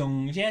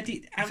Samsungs. Yeah,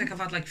 I think I've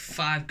had like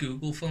 5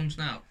 Google phones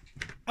now.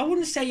 I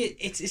wouldn't say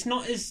it's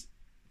not as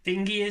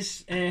thingy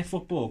as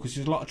football because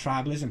there's a lot of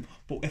tribalism.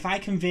 But if I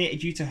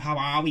converted you to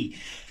Huawei,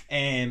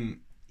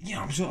 you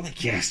know, I'm sort of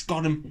like, yes,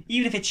 got him.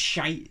 Even if it's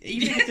shite,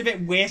 even if it's a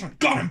bit worse, I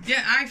got him.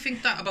 Yeah, I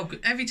think that about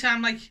every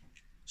time like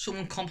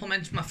someone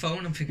compliments my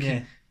phone, I'm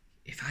thinking,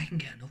 if I can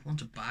get another one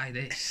to buy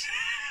this.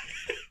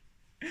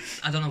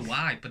 I don't know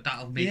why, but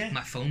that'll make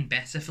my phone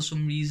better for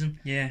some reason.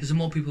 Yeah. There's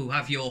more people who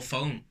have your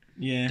phone.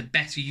 Yeah. The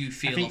better you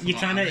feel. I think you're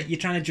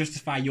trying to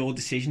justify your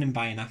decision in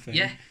buying that phone.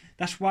 Yeah.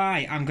 That's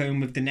why I'm going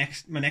with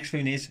my next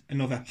phone is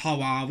another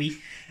Huawei.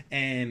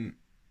 I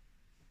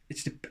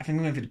think I'm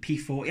going for the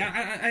P40.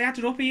 I had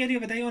it up here the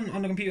other day on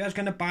the computer. I was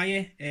going to buy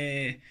it.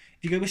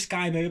 If you go with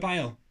Sky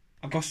Mobile,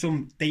 I've got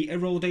some data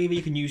rolled over.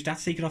 You can use that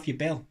to take it off your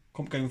bill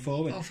going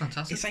forward. Oh,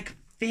 fantastic. It's like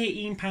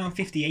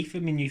 £13.58 for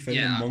my new phone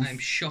a month. I'm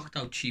shocked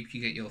how cheap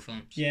you get your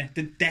phones. Yeah,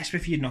 they're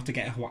desperate for you not to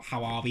get a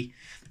Huawei.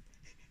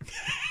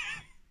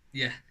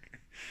 Yeah.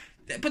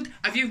 But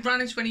have you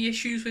run into any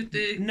issues with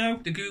the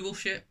Google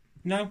shit?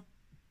 No.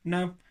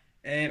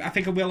 I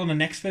think I will on the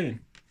next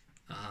phone.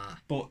 Ah.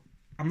 But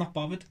I'm not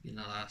bothered. You're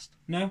not asked.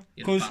 No,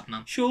 because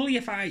surely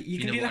if you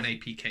can know do what that. an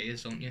APK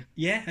is, don't you?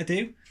 Yeah, I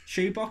do.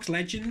 Shoebox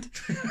Legend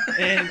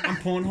and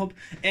Pornhub.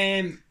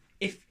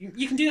 If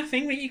you can do that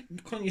thing where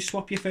you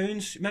swap your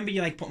phones. Remember,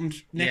 you like put them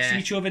next to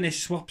each other and it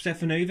swaps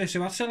everything over.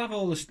 So I'll still have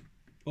all the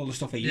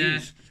stuff I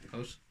use. I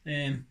suppose.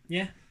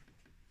 Yeah.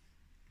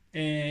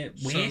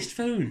 Worst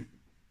phone.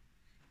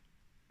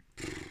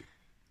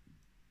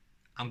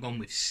 I'm going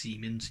with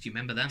Siemens. Do you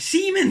remember them?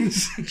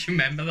 Siemens. Do you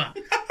remember that?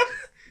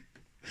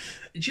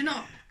 Do you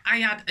know? I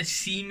had a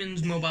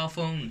Siemens mobile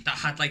phone that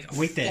had like a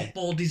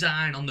football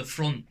design on the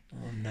front.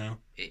 Oh no!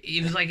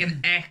 It was like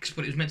an X,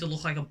 but it was meant to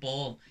look like a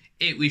ball.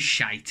 It was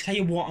shite. Tell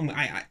you what, I'm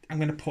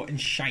going to put in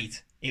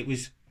shite. It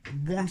was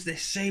wanted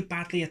this so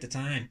badly at the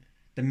time.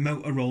 The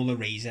Motorola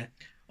Razr.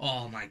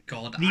 Oh my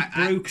god! They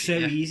broke so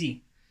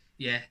easy.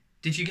 Yeah.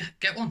 Did you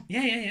get one?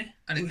 Yeah.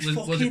 And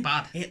was it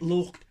bad? It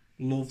looked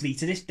lovely.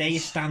 To this day,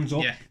 it stands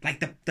up. Yeah. Like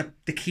the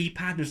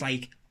keypad was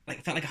like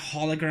felt like a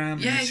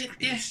hologram. Yeah.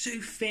 It was so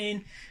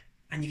thin,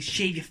 and you could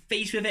shave your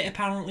face with it.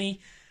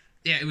 Apparently.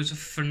 Yeah, it was a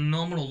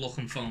phenomenal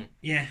looking phone.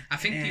 Yeah. I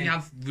think they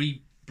have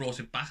brought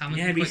it back. Haven't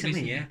they?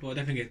 Recently. Yeah, but I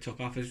don't think it took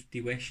off as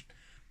they wished.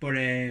 But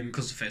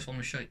because the first one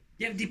was shite.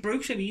 Yeah, they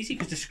broke so easy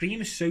because the screen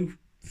was so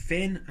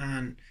thin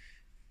and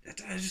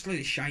I just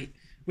like shite.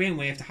 We ain't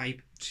worth the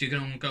hype. So you're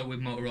going to go with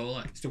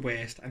Motorola? It's the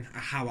worst. And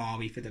how are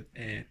we for the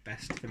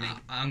best for me?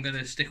 I'm going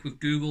to stick with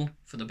Google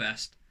for the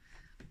best.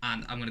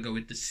 And I'm going to go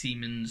with the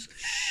Siemens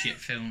shit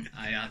phone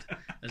I had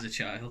as a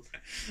child.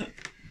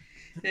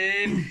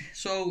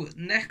 So,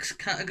 next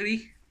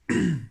category.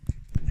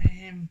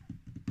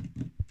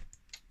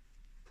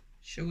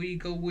 Shall we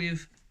go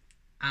with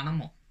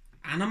animal?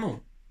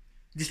 Animal?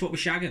 Is this what we're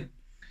shagging?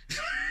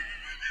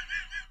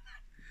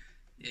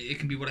 It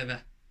can be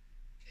whatever.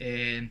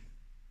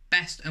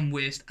 Best and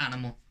worst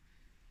animal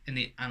in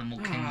the animal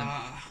kingdom.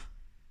 I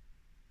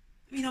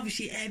mean,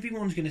 obviously,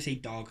 everyone's going to say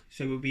dog,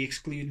 so we'll be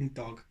excluding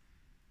dog.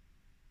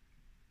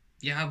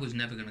 Yeah, I was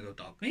never going to go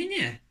dog. I mean,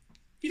 yeah.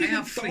 You think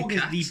dog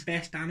is the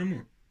best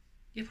animal?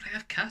 Yeah, but I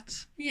have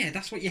cats. Yeah,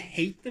 that's what you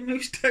hate the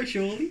most, though,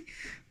 surely.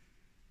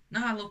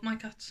 No, I love my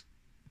cats.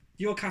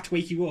 Your cats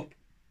wake you up?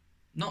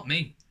 Not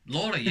me.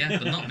 Laura, yeah,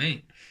 but not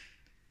me.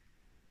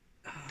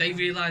 They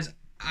realise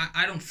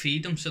I don't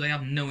feed them, so they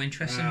have no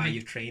interest in me.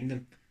 You've trained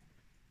them.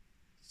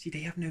 See,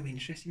 they have no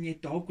interest in you.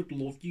 Dog would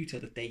love you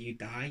till the day you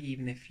die,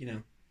 even if, you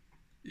know.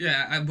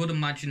 Yeah, I would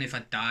imagine if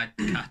I died,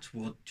 cats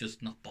would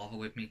just not bother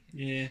with me.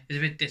 Yeah. It's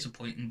a bit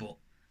disappointing, but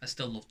I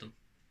still love them.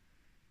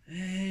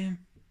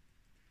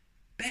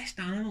 Best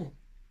animal.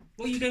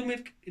 What are you going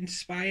with?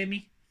 Inspire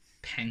me.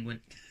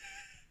 Penguin.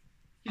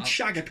 You'd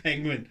shag a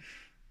penguin.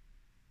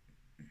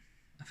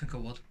 I think I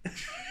would.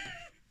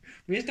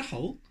 Where's the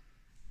hole?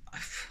 I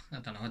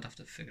don't know, I'd have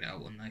to figure it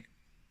out one night.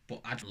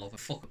 But I'd love a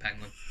fuck a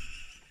penguin.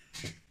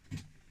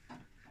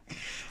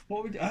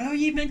 What would? Oh,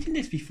 you mentioned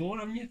this before,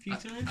 haven't you? A few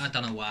times. I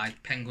don't know why.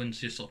 Penguins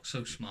just look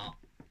so smart.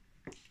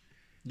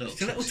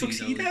 Just a little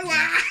tuxedo.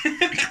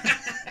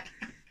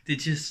 They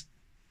just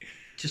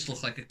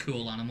look like a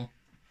cool animal.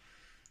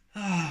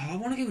 Oh, I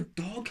want to go with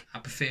dog. I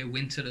prefer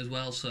winter as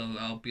well, so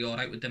I'll be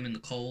alright with them in the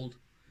cold.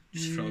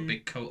 Just throw a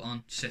big coat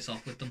on, sit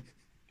off with them,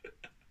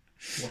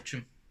 watch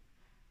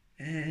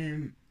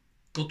them.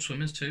 Good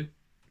swimmers too.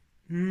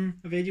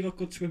 I've heard you got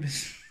good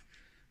swimmers.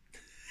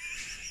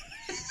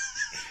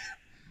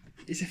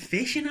 Is a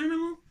fish an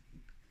animal?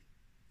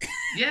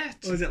 Yeah.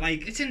 Or is it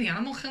like... It's in the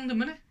animal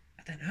kingdom, isn't it?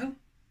 I don't know.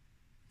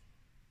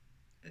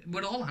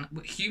 We're all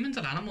humans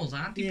are animals,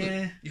 aren't they?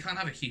 Yeah. But you can't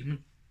have a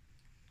human.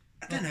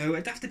 I don't know.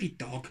 It'd have to be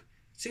dog.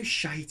 It's so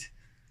shite.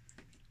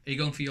 Are you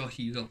going for your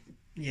Hugo?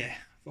 Yeah.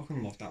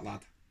 Fucking love that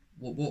lad.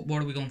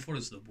 What are we going for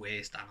as the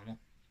worst animal?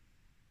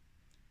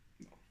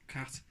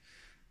 Cat.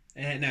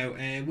 No,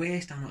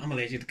 worst animal. I'm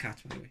allergic to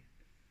cats, by the way.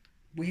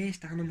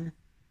 Worst animal.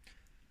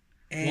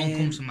 One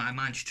comes to my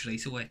mind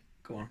straight away.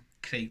 Go on.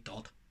 Craig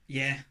Dodd.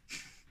 Yeah.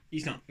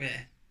 He's not...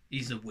 Yeah.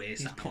 He's the worst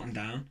He's animal. cutting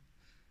down.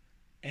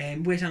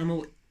 Worst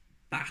animal...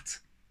 Bat.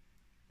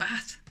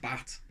 Bat?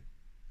 Bat.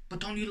 But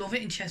don't you love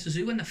it in Chester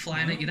Zoo when they're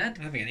flying at your head?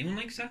 I don't think anyone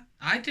likes that.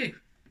 I do.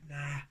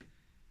 Nah.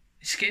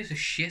 It scares the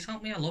shit out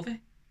of me. I love it.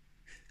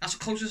 That's the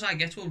closest I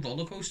get to a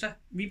roller coaster.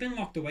 We've been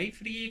locked away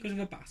for a year because of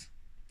a bat.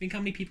 Think how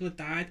many people have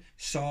died?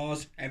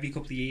 SARS every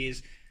couple of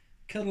years.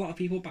 Killed a lot of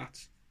people,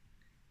 bats.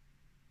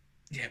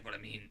 Yeah, but I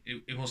mean,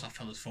 it was that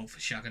fella's fault for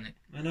shagging it.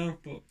 I know,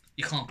 but...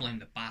 You can't blame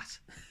the bat.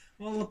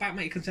 Well, the bat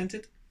might have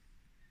consented.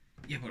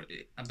 Yeah, but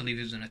I believe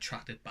it was an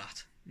attracted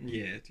bat.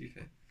 Yeah, to be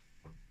fair.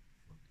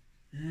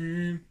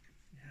 I'm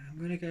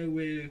gonna go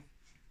with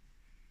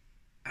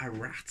a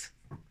rat.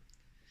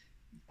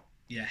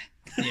 Yeah,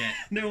 yeah.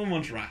 No one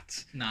wants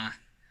rats. Nah.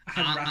 I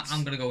had rats.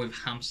 I'm gonna go with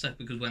hamster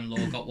because when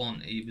Law got one,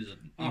 he was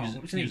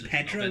What was his name?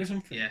 Pedro or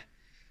something? Yeah.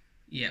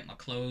 He ate my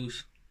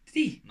clothes. Did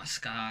he? My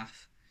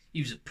scarf. He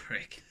was a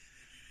prick.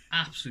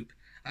 Absolute.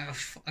 I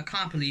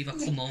can't believe I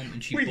come home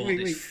and she bought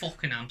this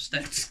fucking hamster.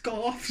 What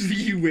scarves were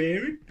you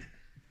wearing?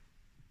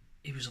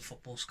 It was a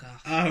football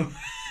scarf. Oh.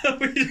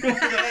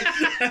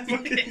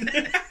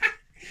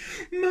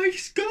 My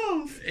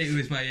scarf! It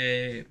was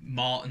my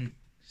Martin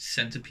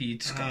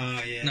centipede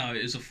scarf. Oh, yeah. No,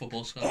 it was a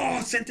football scarf.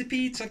 Oh,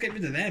 centipedes! I'll get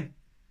rid of them.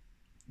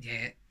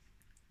 Yeah.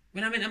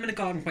 When I'm in a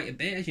garden quite a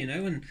bit, as you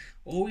know, and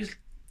always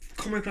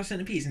come across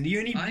centipedes, and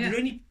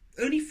I'd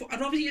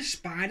rather see a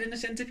spider than a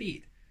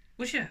centipede.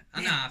 Was you?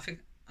 Yeah. Nah,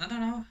 I don't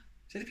know.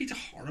 Centipedes are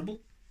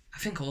horrible. I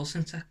think all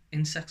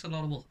insects are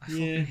horrible. I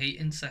fucking hate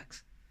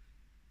insects.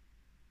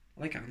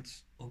 I like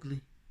ants.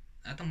 Ugly.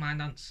 I don't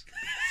mind ants.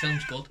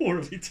 Film's good.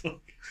 Horribly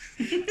talk.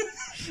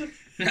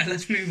 Right,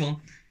 let's move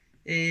on.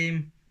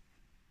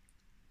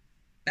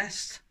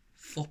 Best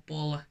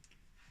footballer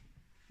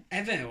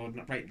Ever or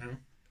not right now?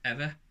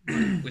 ever.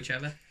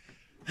 Whichever.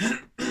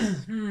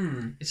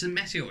 It's a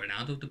Messi or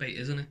Ronaldo debate,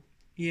 isn't it?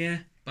 Yeah.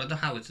 But I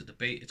don't know how it's a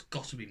debate. It's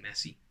got to be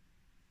Messi.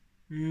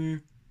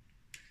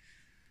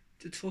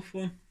 It's a tough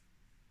one.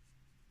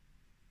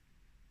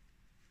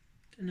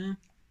 Don't know.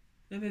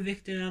 Maybe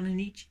Victor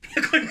Anichevi.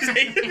 I couldn't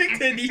say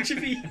Victor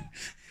Anichevi.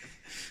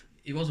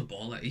 He was a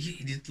baller.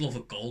 He did love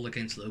a goal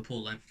against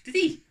Liverpool then. Did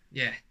he?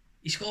 Yeah.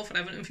 He scored for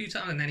Everton a few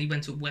times and then he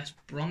went to West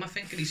Brom, I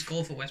think, and he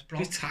scored for West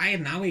Brom. He's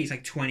tired now. He's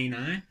like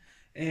 29.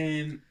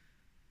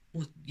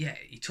 Well, yeah,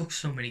 he took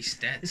so many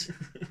steps.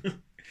 I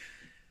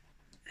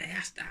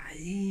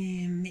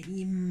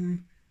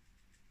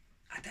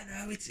don't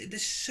know. They're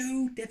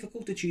so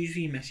difficult to choose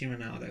between Messi and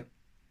Ronaldo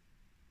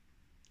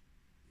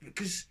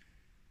because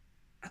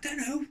I don't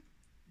know.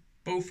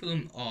 Both of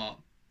them are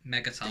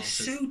mega They're talented.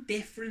 so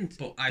different.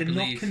 But I they're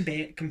believe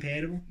not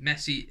comparable.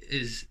 Messi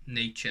is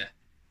nature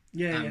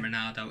Yeah, and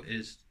Ronaldo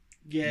is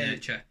yeah,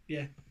 nurture.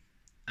 yeah.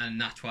 And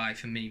that's why,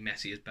 for me,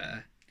 Messi is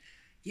better.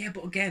 Yeah,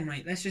 but again,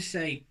 right, let's just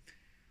say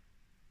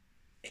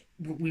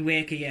we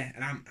work here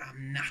and I'm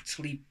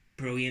naturally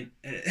brilliant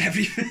at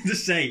everything to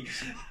say.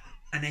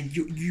 And then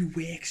you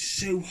work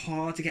so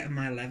hard to get on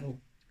my level.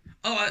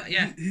 Oh,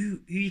 yeah.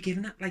 Who are you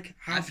giving that? Like,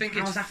 how's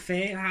that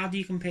fair? How do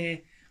you compare?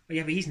 Well,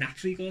 yeah, but he's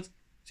naturally good.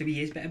 So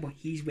he is better, but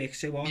he's worked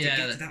so hard to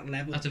get to that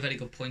level. That's a very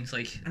good point.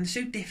 Like, and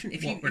they're so different.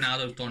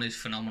 Ronaldo's done is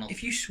phenomenal.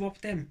 If you swap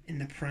them in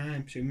the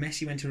prime, so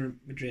Messi went to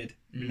Madrid,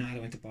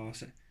 Ronaldo went to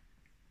Barca.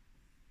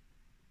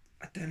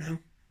 I don't know.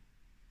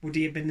 Would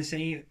he have been the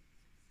same?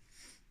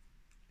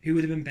 Who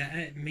would have been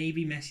better?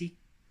 Maybe Messi.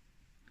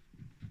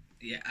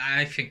 Yeah,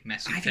 I think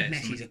Messi. I think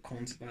Messi's a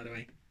cunt, by the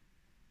way.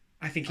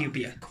 I think he would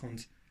be a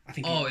cunt. I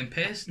think. Oh, in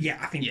person? Yeah,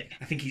 I think. Yeah.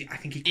 I think he.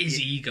 His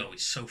ego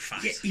is so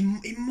fat. Yeah,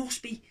 it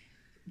must be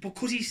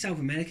because he's South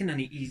American and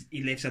he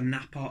lives in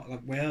that part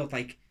of the world.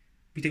 Like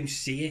we don't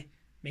see it.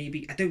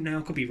 Maybe I don't know.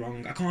 I could be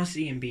wrong. I can't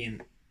see him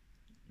being.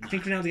 I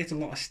think Ronaldo gets a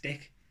lot of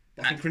stick.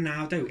 But I think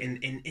Ronaldo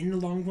in the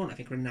long run, I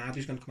think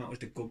Ronaldo's going to come out as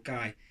the good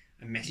guy.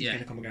 And Messi's going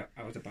to come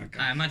out as the bad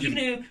guy. I imagine.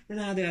 Even though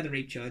Ronaldo had a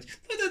rape charge,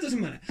 but that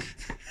doesn't matter.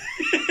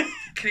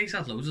 Craig's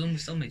had loads of them.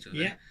 Still mates with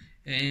Yeah.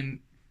 it.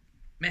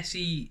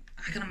 Messi,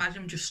 I can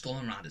imagine him just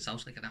strolling around his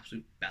house like an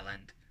absolute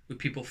bellend with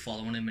people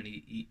following him, and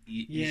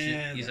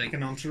he's like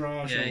an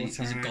entourage all the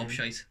time. He's a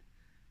gobshite.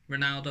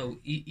 Ronaldo,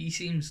 he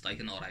seems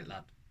like an alright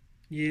lad.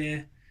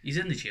 Yeah. He's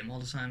in the gym all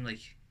the time. Like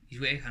he's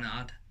working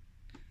hard.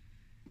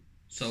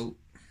 So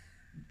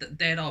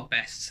they're our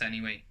bests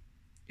anyway.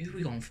 Who are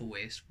we going for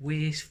worst?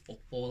 Worst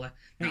footballer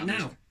Right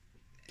now?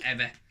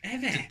 Ever.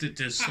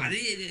 There's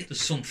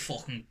some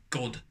fucking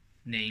good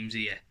names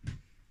here.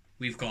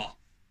 We've got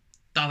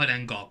David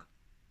Ngog.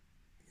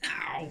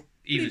 No.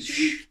 He was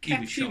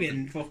shocking.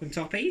 in fucking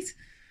top 8.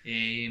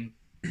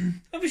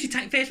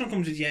 Obviously, first one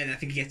comes with I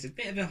think he gets a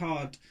bit of a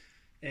hard.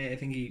 I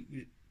think he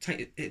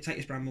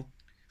Titus Bramble.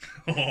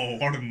 Oh,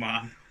 what a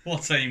man!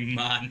 What a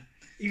man!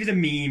 He was a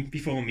meme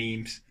before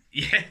memes.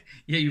 Yeah,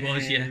 he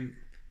was.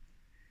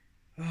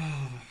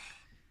 Oh,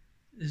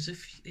 there's a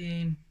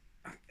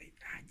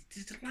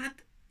there's a lad.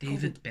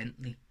 David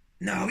Bentley.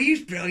 No, he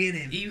was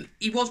brilliant.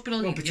 He was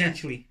brilliant. Well,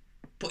 potentially,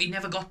 but he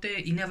never got there.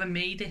 He never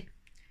made it.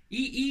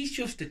 He's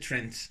just a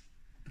Trent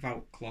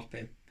without Klopp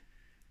him.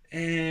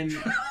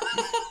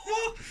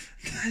 What?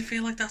 I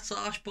feel like that's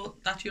harsh,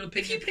 but that's your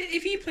opinion.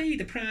 If you play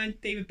the prime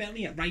David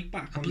Bentley at right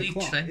back, I believe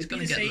Trent's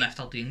going to get left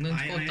out the England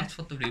squad. That's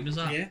what the rumours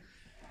are. Yeah.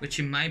 Which,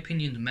 in my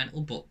opinion, is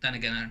mental. But then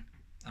again,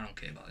 I don't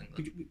care about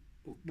England.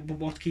 But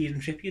what's Kieran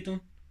Trippier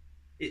done?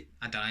 I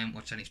haven't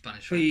watched any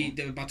Spanish But football.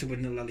 they were about to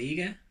win the La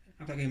Liga.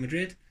 Atletico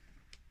Madrid.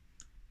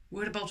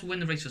 We're about to win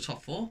the race for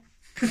top 4.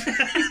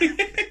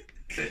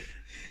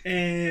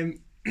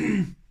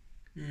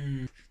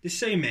 There's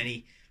so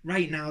many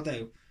right now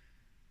though.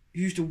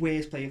 Who's the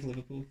worst player for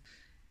Liverpool?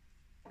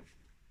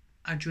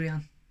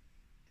 Adrian,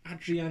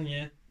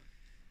 yeah.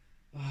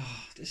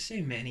 Oh, there's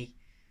so many.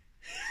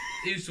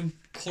 Who's the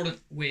current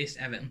worst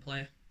Everton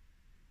player?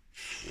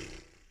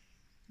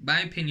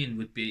 My opinion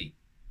would be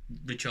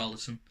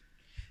Richarlison.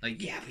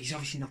 Like, yeah, but he's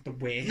obviously not the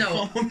worst.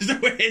 No, he's the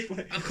worst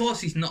player. Of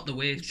course he's not the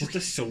worst. He's just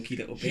a sulky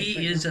little bit.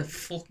 He is a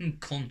fucking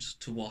cunt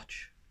to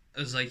watch.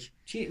 As like,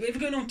 if we're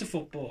going on to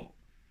football,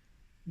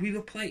 we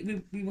were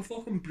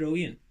fucking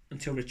brilliant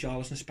until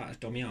Richarlison spat his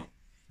dummy out.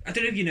 I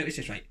don't know if you noticed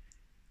this, right?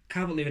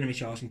 Calvert-Lewin and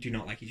Richarlison do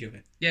not like each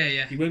other.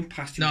 Yeah. They won't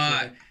pass to each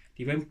other.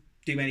 They won't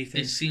do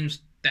anything. It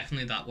seems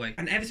definitely that way.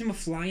 And Everton were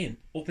flying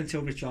up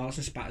until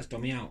Richarlison spat his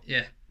dummy out.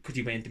 Yeah. Because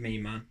he went the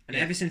main man. And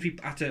ever since we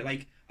had to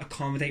like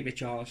accommodate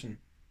Richarlison,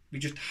 we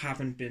just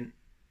haven't been.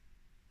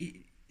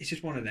 It's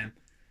just one of them.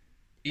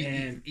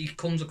 He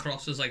comes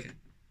across as like,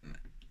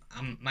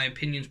 my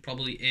opinions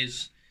probably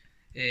is,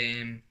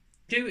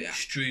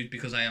 Stroud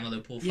because I am a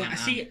Liverpool fan. Yeah, I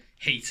see.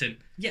 Hate him.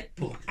 Yeah,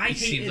 but I he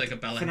hated seems like a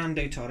bellend.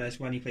 Fernando Torres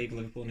when he played for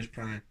Liverpool in his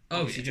prime.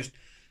 Oh, yeah.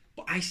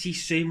 But I see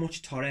so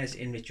much Torres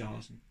in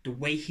Richarlison. The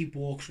way he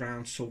walks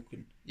around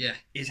sulking. Yeah.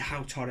 Is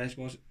how Torres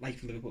was like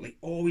for Liverpool. Like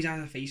always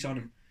has a face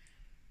on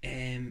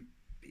him.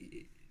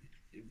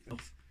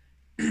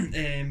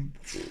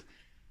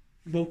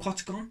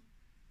 Walcott's gone.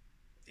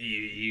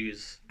 He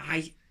was.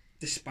 I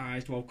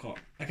despised Walcott.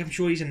 Like I'm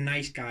sure he's a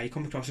nice guy. He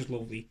comes across as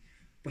lovely,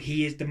 but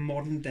he is the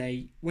modern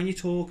day. When you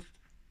talk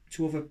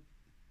to other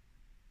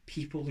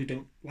people who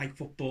don't like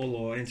football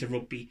or into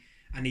rugby,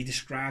 and he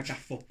describes that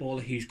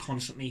footballer who's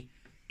constantly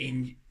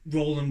in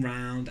rolling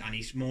round and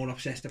he's more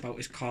obsessed about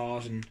his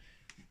cars and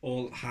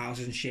all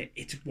houses and shit.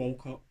 It's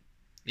Walcott.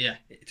 Yeah.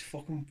 It's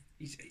fucking.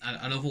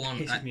 Another one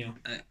pisses me off.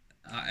 At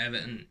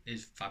Everton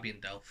is Fabian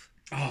Delph.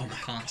 Oh I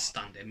can't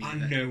stand him. I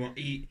know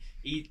he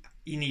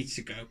needs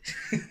to go.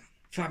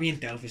 Fabian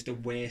Delph is the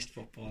worst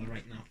footballer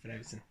right now for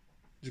Everton.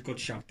 It was a good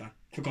shout that.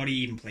 Forgot he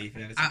even played for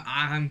Everton.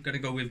 I'm gonna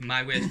go with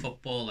my worst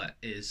footballer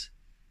is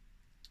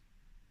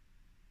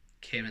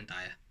Kieran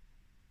Dyer.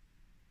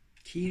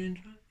 Kieran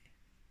Dyer.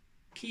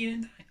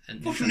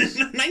 And From the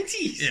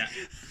 90s? Yeah.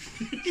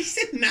 He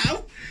said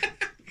now?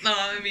 No,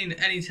 I mean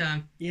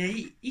anytime. Yeah,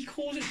 he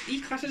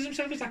classes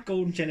himself as that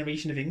golden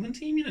generation of England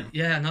team, you know.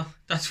 Yeah, no,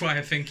 that's why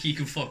I think he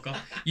can fuck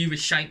off. You were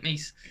shite,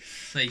 mate.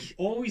 Like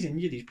always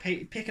injured. He's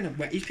picking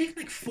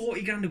like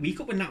 40 grand a week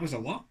up when that was a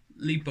lot.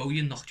 Lee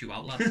Bowyer knocked you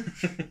out, lad.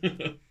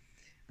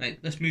 Right,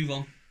 let's move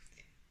on.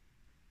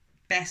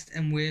 Best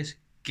and worst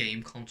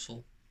game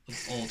console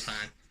of all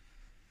time.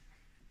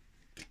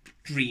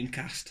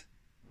 Dreamcast.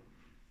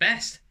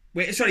 Best?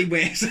 Worst. Oh,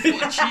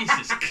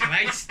 Jesus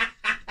Christ.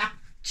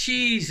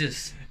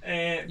 Jesus.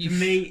 For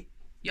me,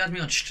 you had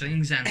me on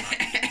strings then.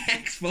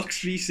 Xbox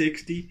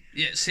 360.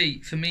 Yeah,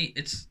 see, for me,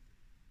 it's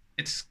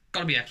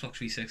got to be Xbox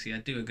 360. I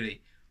do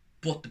agree,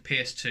 but the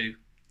PS2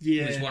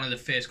 was one of the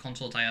first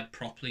consoles I had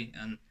properly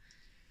and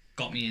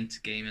got me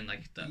into gaming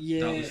like that.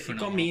 Yeah, that was it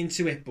phenomenal. got me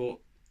into it, but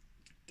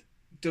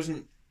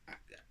doesn't.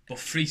 But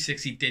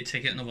 360 did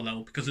take it another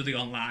level because of the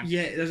online.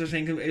 Yeah, as I was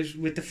thinking, it was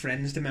with the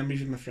friends, the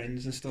memories with my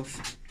friends and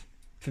stuff.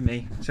 For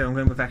me, so I'm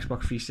going with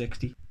Xbox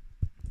 360.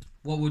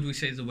 What would we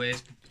say is the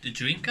worst? The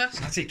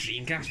Dreamcast? I'd say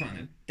Dreamcast,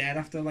 man. Dead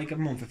after like a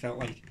month, it felt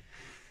like.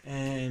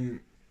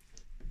 I've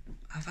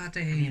had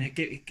a... I mean,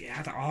 it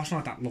had Arsenal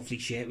had that lovely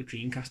shirt with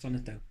Dreamcast on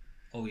it, though.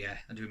 Oh yeah,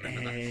 I do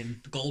remember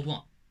that. The gold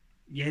one.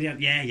 Yeah.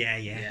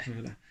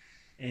 Remember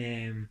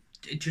that.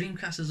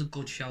 Dreamcast is a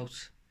good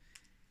shout.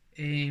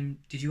 Did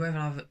you ever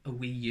have a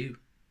Wii U?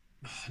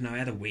 Oh, no, I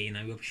had a Wii and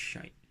I was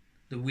shite.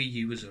 The Wii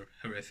U was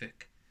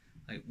horrific.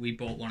 Like, we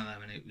bought one of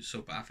them and it was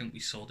so bad. I think we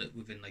sold it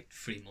within like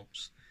 3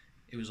 months.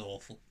 It was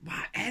awful.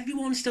 Wow,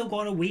 everyone's still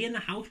got a Wii in the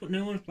house, but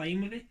no one's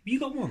playing with it. Have you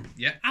got one?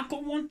 Yeah. I've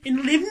got one in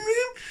the living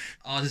room.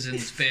 Ours is in the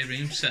spare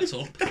room, set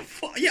up.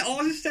 Yeah,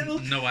 ours is set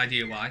up. No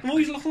idea why. I'm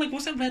always looking like,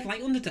 what's that red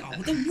light on the...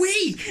 Oh, the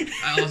Wii!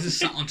 Ours is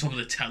sat on top of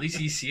the telly so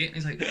you see it and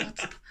it's like,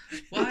 what?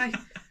 Why?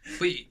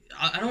 But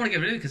I don't want to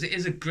get rid of it because it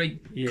is a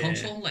great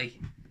console. Like,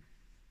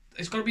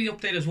 it's got to be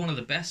up there as one of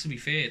the best, to be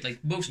fair. Like,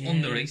 most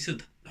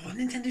underrated. Oh,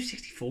 Nintendo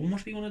 64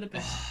 must be one of the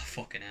best. Oh,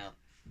 fucking hell.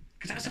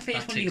 Because that's the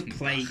first one you could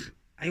play.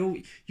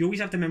 You always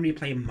have the memory of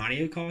playing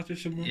Mario Kart with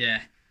someone.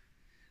 Yeah.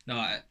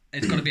 No,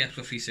 it's got to be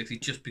Xbox 360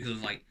 just because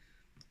of, like,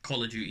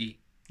 Call of Duty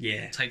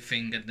type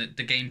thing and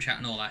the game chat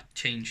and all that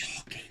changed.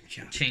 Oh, game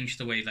chat. Changed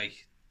the way,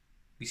 like,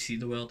 we see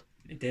the world.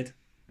 It did.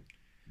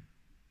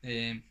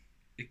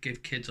 It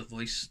gave kids a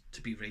voice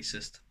to be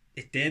racist.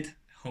 It did.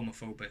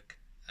 Homophobic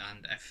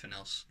and everything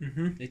else.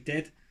 It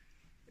did.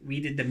 We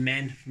did the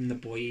men from the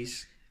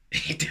boys.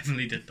 It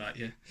definitely did that,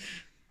 yeah.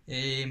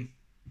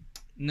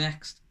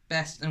 Next,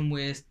 best and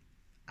worst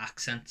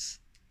accents.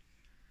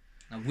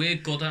 Now, we're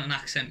good at an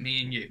accent,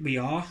 me and you. We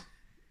are.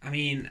 I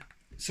mean,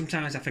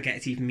 sometimes I forget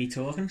it's even me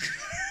talking.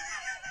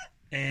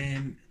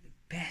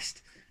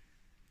 Best.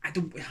 I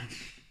don't...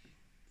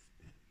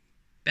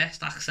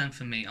 Best accent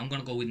for me, I'm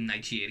going to go with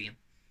Nigerian.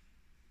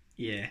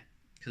 Yeah.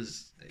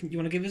 Because... You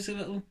want to give us a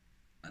little...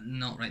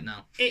 Not right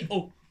now.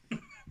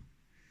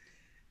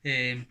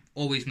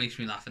 Always makes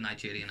me laugh, a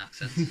Nigerian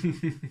accent.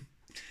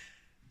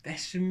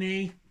 Best for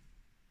me...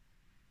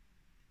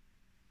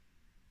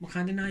 What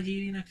kind of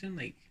Nigerian accent?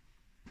 Like...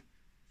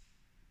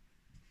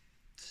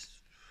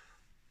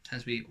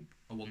 Tends to be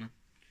a woman.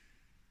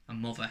 A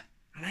mother.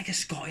 I like a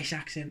Scottish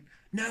accent.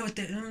 No, I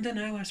don't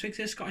know. I spoke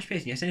to a Scottish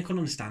person yesterday and I couldn't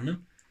understand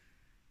them.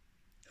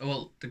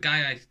 Well, the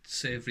guy I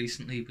served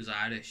recently was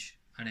Irish.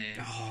 And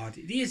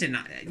he is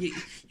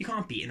you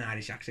can't beat an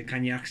Irish accent,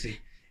 can you, actually?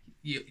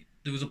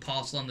 There was a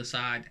parcel on the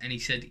side and he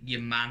said,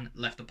 your man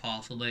left a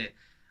parcel there.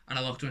 And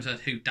I looked at him and said,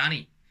 who,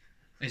 Danny?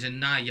 He said,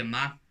 nah, your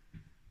man.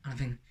 And I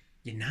think,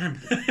 your nan?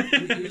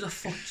 Who the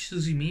fuck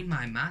does he mean,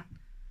 my man?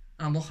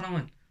 And I'm looking at him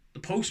and went, the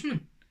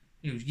postman?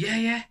 He goes,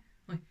 yeah.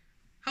 I'm like,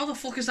 how the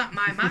fuck is that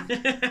my man?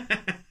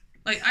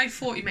 Like, I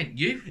thought he meant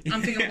you. And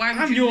I'm thinking, why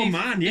would I'm you your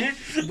man, yeah.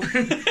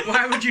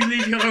 Why would you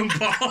leave your own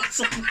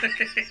parcel?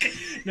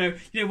 No,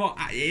 you know what?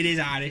 It is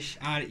Irish.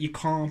 You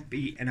can't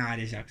beat an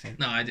Irish accent.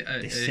 No,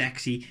 the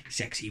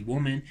sexy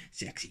woman,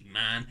 sexy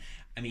man.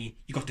 I mean,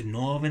 you got the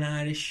Northern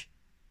Irish.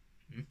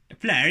 The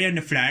flower on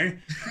the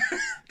flower.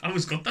 I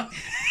was good though.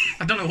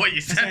 I don't know what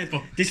you said,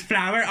 but there's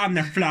flour on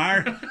the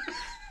floor. I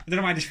don't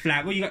know why there's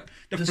flour. Well, you got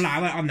there's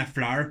flour on the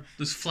floor.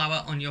 There's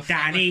flour on your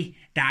flour.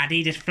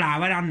 Daddy, there's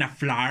flour on the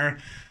floor.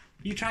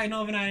 You try a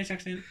Northern Irish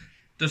accent.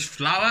 There's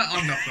flour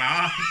on the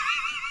floor.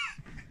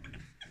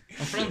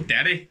 I'm from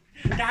Derry.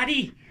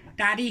 Daddy.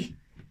 Get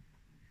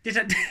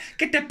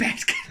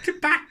the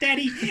bat,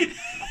 Daddy.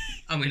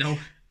 And we know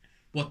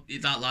what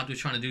that lad was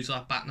trying to do to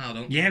that bat now,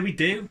 don't we? Yeah, we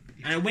do.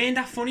 And it weren't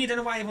that funny. I don't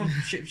know why everyone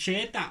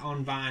shared that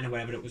on Vine or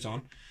whatever it was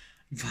on.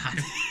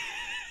 Vine.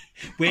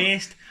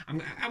 Worst.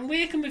 I'm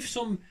working with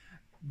some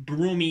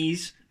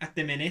Brummies at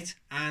the minute,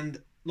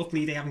 and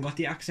luckily they haven't got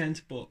the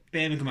accent, but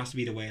Birmingham has to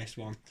be the worst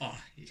one. Oh,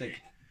 yeah. It's like,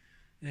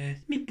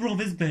 my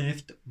brother's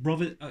birthday.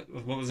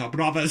 What was that?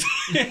 Brothers.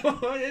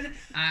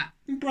 My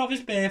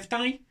brother's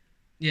birthday.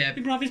 Yeah.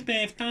 My brother's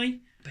birthday.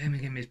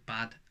 Birmingham is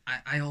bad.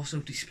 I also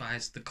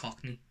despise the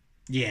Cockney.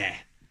 Yeah.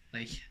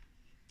 Like,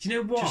 do you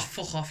know what? Just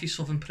fuck off, you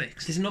southern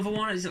pricks. There's another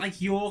one. Is it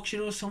like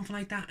Yorkshire or something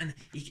like that? And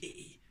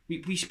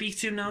we speak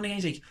to him now and again.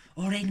 He's like,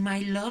 "All right, my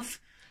love."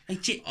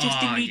 Like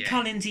Justin Reed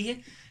Collins here.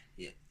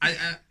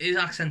 His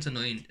accent's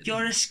annoying.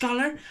 You're a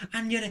scholar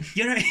and you're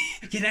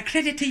a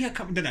credit to your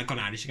company. I've gone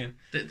Irish again.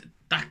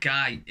 That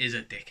guy is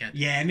a dickhead.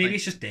 Yeah, maybe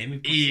it's just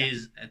him. He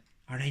is a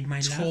all right, my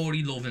love.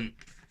 Tory loving,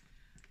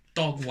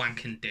 dog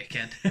wanking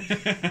dickhead.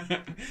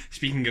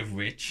 Speaking of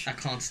which, I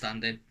can't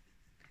stand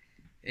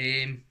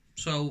him.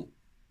 So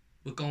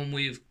we're going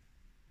with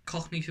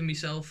Cockney for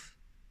myself.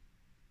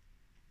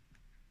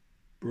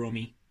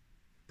 Brummy.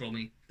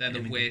 They're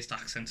the worst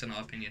accents in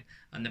our opinion,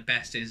 and the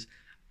best is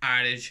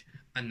Irish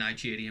and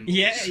Nigerian.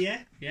 Yeah.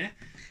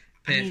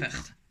 Perfect. I mean,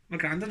 my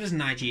granddad was a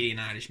Nigerian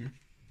Irishman.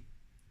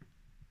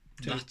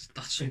 So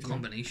that's some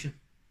combination.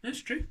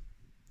 That's true.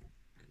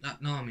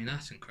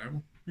 That's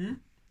incredible.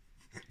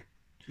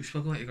 We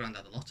spoke about your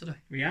granddad a lot today.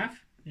 We have,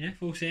 yeah,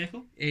 full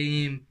circle.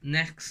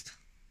 Next.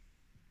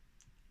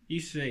 He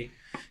used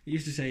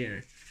to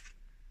say,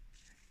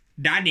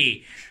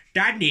 Danny,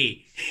 there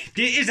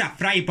is a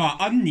fry pot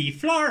on the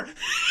floor.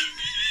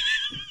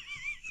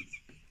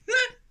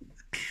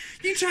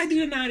 You try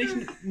doing an Irish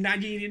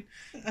Nigerian.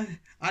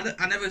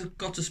 I never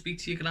got to speak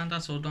to your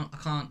granddad, so I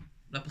can't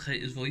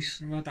replicate his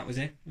voice. Well, that was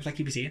it. It was like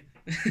he was here.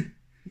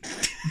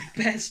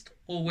 Best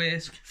or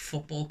worst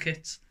football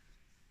kits?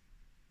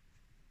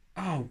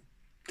 Oh.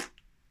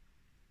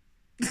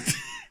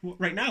 What,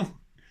 right now?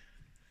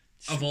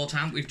 Of all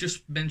time. We've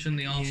just mentioned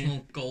the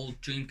Arsenal gold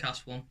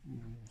Dreamcast one.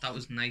 That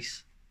was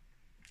nice.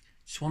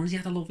 Swansea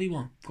had a lovely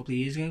one a couple of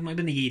years ago. It might have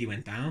been the year he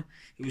went down.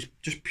 It was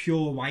just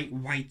pure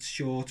white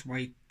shorts,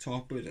 white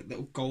top with a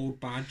little gold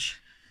badge.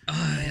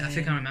 I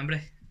think I remember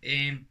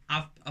it.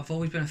 I've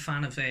always been a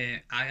fan of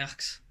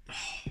Ajax. Oh,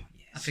 yes.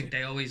 I think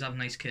they always have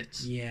nice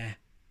kits. Yeah.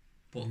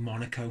 But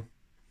Monaco.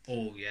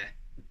 Oh, yeah.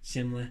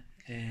 Similar.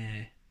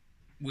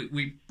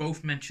 We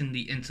both mentioned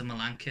the Inter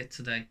Milan kit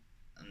today.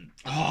 And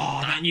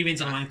that new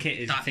Inter Milan kit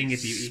is a thing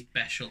of beauty.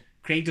 Special.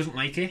 Craig doesn't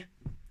like it.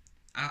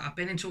 I've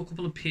been into a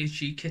couple of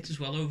PSG kits as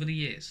well over the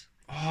years.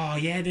 Oh,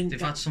 yeah.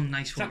 They've had some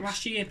nice ones. That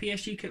last year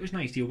PSG kit was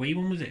nice. The away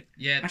one, was it?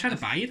 Yeah. I tried to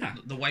buy you that.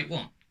 The white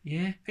one?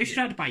 Yeah. I used to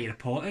try to buy you the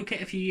Porto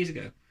kit a few years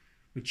ago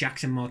with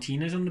Jackson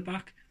Martinez on the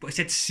back. But it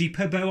said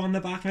Super Bow on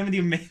the back. Remember the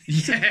amazing?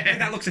 Yeah.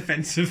 That looks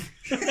offensive.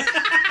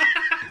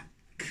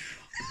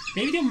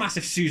 Maybe they're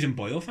massive Susan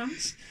Boyle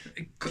fans.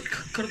 It could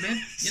have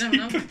been. You never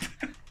know.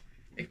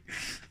 It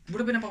would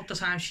have been about the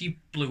time she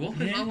blew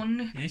up as well,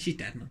 wouldn't it? Yeah, she's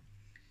dead now.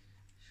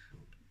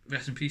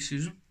 Rest in peace,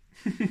 Susan.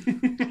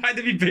 Why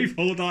did we both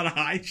hold on a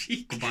high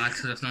cheek? Goodbye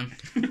to that man.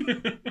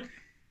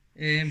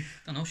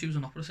 Don't know, she was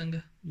an opera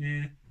singer.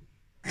 Yeah.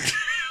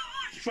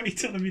 Why are you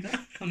telling me that?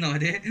 I've no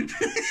idea.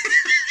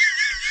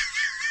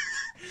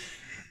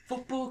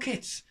 Football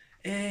kits.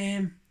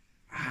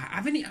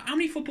 How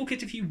many football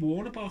kits have you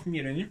worn apart from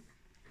your own?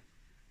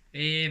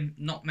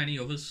 Not many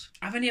others.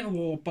 I've only ever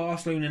wore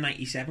Barcelona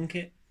 97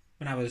 kit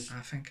when I was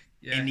I think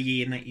in the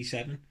year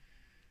 97.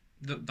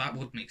 That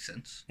would make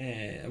sense.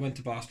 I went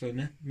to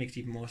Barcelona, makes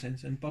even more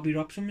sense. And Bobby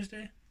Robson was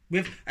there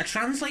with a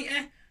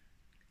translator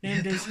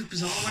named that was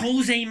bizarre.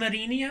 Jose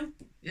Mourinho.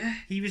 Yeah,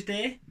 he was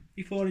there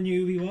before I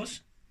knew who he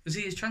was. Was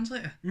he his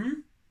translator?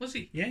 Hmm? Was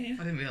he? Yeah.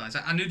 I didn't realise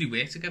that. I knew they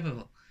worked together,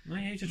 but Oh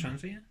yeah, he's a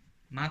translator.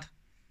 mad.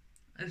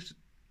 It's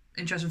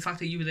interesting fact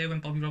that you were there when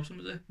Bobby Robson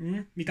was there.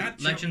 My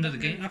dad Legend of the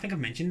game. I think I've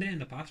mentioned it in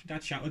the past. My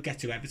dad shouted, "Get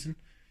to Everton."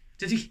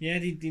 Did he? Yeah,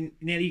 he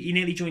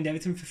nearly joined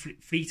Everton for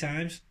three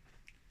times.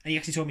 And he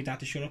actually told me dad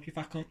to shut up, you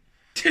fat cunt.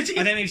 Did he?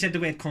 I don't know if he said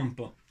the word cunt,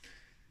 but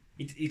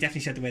he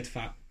definitely said the word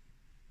fat.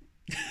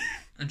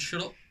 And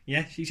shut up.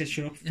 Yeah, he said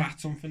shut up, fat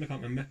something, I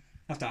can't remember.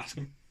 I have to ask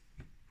him.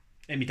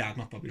 And my dad,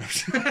 not Bobby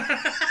Robson.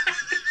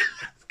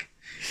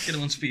 Get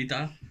him on speed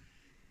dial.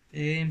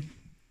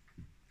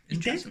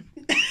 Interesting.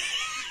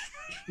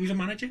 Who's a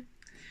manager?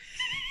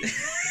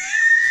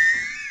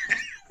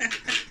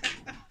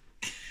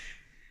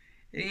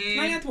 Can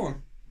I add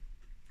one?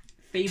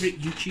 Favourite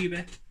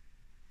YouTuber?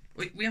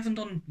 We haven't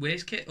done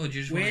worst kit, or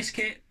just worst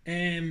kit?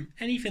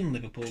 Anything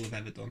Liverpool have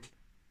ever done.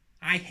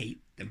 I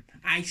hate them.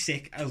 I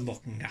sick of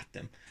looking at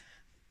them.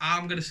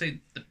 I'm gonna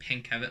say the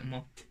pink Everton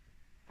one.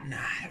 Nah,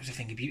 that was a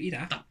thing of beauty.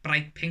 That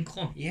bright pink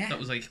one. Yeah. That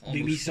was like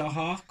almost Louis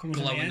Zaha comes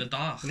glow on in the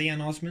dark.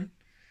 Leon Osman.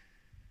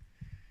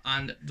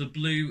 And the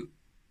blue,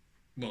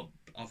 well,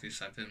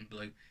 obviously Everton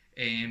blue.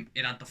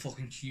 It had the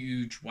fucking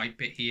huge white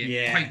bit here.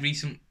 Yeah. Quite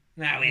recent.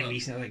 Nah, we had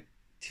recent, like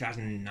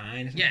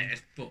 2009 or something. Yeah,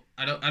 but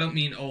I don't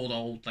mean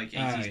old like 80s,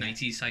 yeah.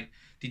 90s. Like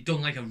they'd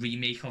done like a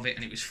remake of it,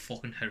 and it was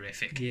fucking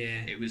horrific.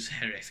 Yeah. It was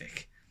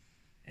horrific.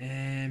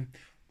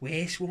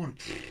 Worst one.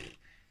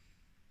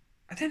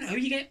 I don't know.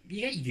 You get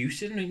used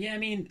to it, don't you? I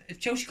mean, if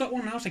Chelsea got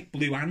one now, it's like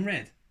blue and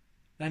red.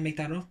 Did I make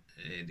that up?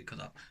 They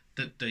could have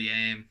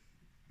the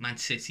Man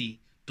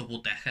City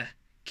double decker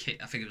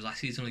kit. I think it was last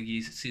season or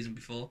the season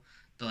before.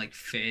 The like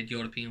third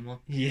European one.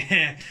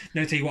 Yeah.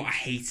 No, tell you what, I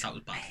hate. That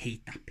was bad. I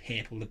hate that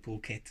purple Liverpool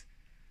kit.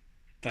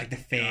 Like the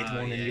third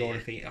one in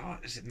Europe. Oh,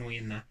 it's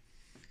annoying that.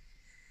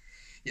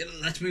 Yeah,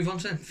 let's move on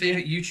to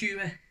favourite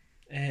YouTuber.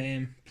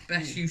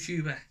 Best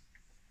YouTuber.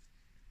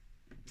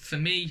 For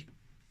me,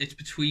 it's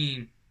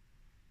between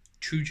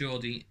True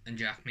Geordie and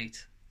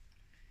Jackmate.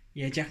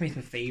 Yeah, Jackmate's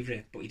my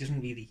favourite, but he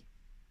doesn't really.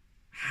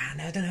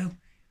 No, I don't know.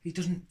 He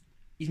doesn't.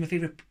 He's my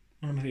favourite.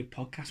 One of my favourite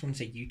podcasts. I wouldn't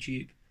say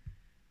YouTube.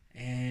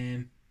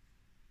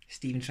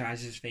 Stephen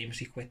Tries has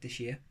famously quit this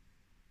year.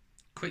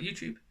 Quit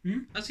YouTube?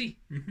 Has he?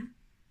 Mm-hmm.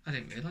 I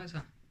didn't realise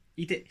that.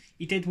 He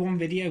did one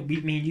video. Me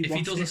and you. If he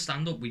watched does it. a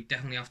stand up, we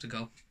definitely have to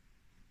go.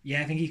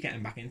 Yeah, I think he's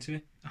getting back into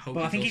it. I hope.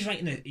 Well, I think does.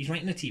 he's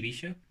writing a TV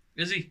show.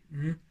 Is he?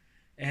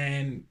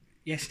 Mm-hmm.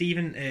 Yeah,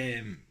 Stephen,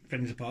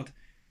 friend of the pod.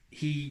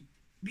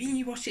 When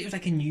you watched it, it was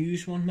like a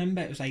news one.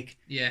 Remember, it was like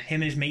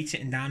him and his mate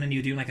sitting down, and he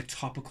was doing like a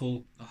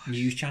topical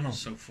news channel.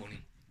 So funny.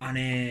 And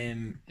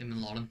him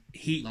and Lawrence.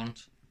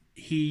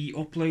 He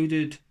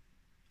uploaded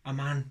a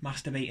man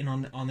masturbating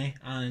on it,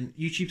 and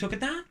YouTube took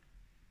it down.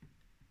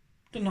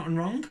 Done nothing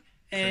wrong.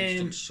 He's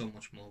done so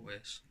much more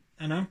worse.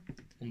 I know.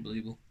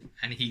 Unbelievable.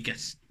 And he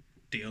gets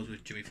deals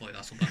with Jimmy Floyd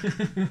or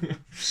something.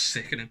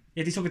 Sickening.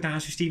 Yeah, they took it down.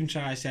 So Stephen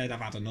Tries said,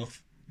 "I've had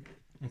enough."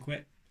 and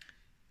quit.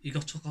 He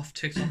got took off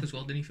TikTok as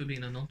well, didn't he, for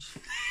being a nonce?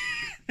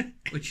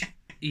 Which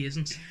he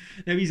isn't.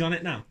 No, he's on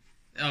it now.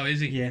 Oh, is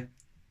he? Yeah.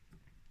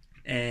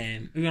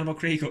 We're on about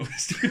Craig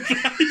August.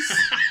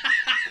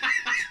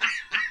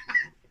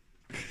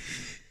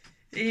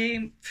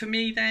 For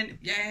me then,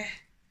 yeah.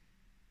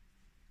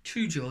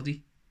 True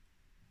Geordie.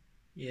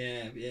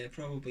 Yeah,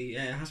 probably.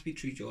 Yeah, it has to be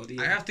True Geordie.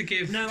 I have to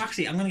give... No,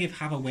 actually, I'm going to give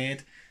Have a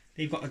Word.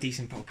 They've got a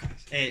decent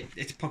podcast.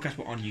 It's a podcast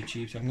but on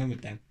YouTube, so I'm going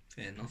with them.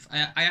 Fair enough.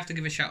 I have to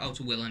give a shout out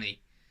to Will and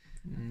E.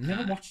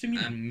 Never watched them,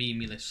 you know. And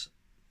Memeless.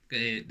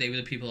 They were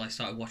the people I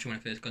started watching when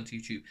I first got to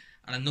YouTube.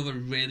 And another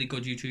really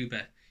good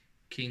YouTuber,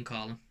 Keane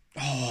Carlin.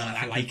 Oh,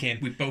 I like him.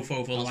 We both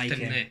overlooked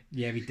him there.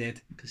 Yeah, we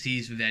did. Because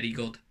he's very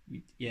good.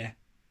 Yeah.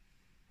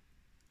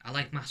 I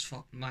like Max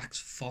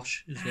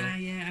Fosh as well.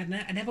 Yeah,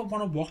 I never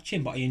want to watch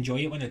him, but I enjoy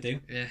it when I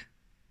do. Yeah.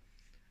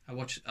 I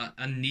watch...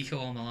 and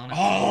Nico Milano.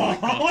 Oh,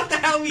 what the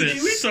hell are we doing?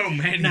 There's so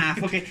many. Nah,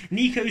 fuck it.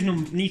 Nico's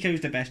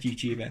the best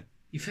YouTuber.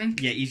 You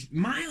think? Yeah, he's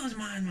miles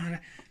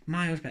better.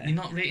 You're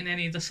not rating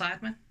any of the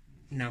Sidemen?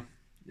 No.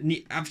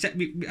 I've said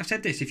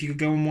this. If you could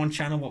go on one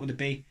channel, what would it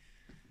be?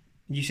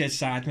 You said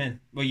Sidemen.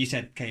 Well, you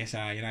said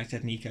KSI, and I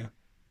said Nico.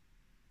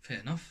 Fair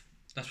enough.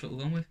 That's what we're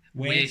going with.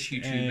 Where's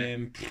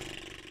YouTuber?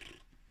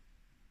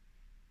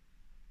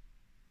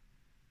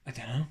 I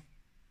don't know.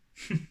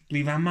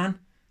 Lee Van Man?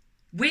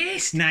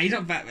 Waste? Nah, he's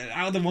not bad.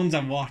 Out of the ones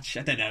I watch,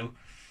 I don't know.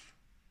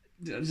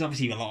 There's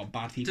obviously a lot of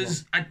bad people.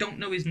 I don't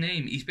know his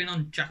name. He's been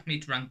on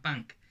Jackmate's Rank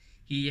Bank.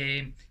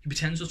 He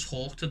pretends to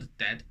talk to the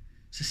dead.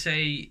 So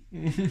say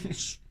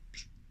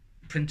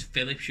Prince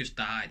Philip just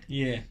died.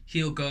 Yeah.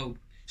 He'll go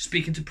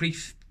speaking to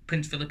Prince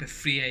Philip at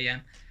 3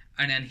 a.m.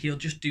 and then he'll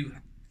just do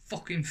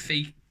fucking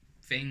fake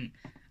thing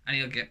and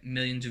he'll get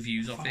millions of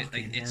views off it.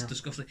 Like, it's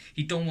disgusting.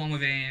 He done one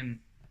with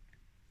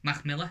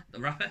Mac Miller, the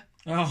rapper.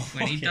 Oh,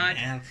 when he died.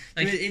 Hell.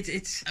 Like,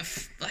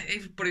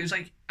 but it was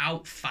like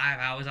out 5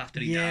 hours after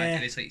he died,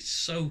 and it's like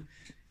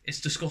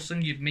it's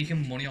disgusting. You're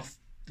making money off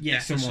the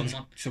death of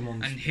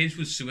someone, and his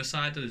was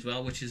suicidal as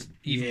well, which is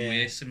even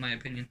worse in my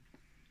opinion.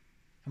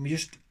 And we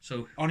just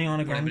so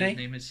Ariana Grande his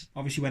name is.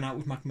 Obviously went out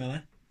with Mac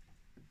Miller.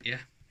 Yeah.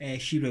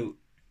 She wrote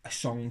a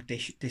song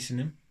dissing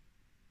him.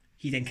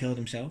 He then killed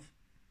himself,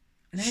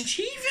 and then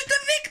she was the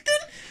victim.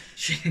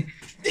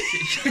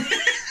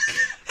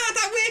 How'd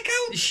that work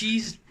out?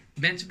 She's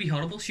meant to be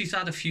horrible. She's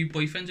had a few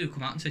boyfriends who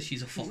come out and said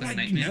she's a fucking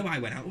nightmare. You know, I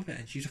went out with her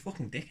and she's a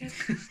fucking dickhead.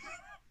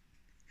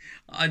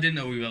 I didn't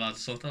know we were allowed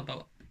to talk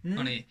about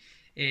on it.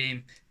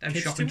 Them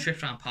shopping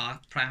trips around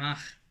Primark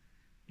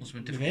must have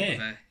been difficult with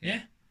her.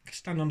 Yeah.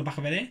 Stand on the back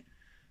of her there.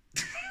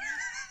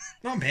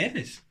 Not on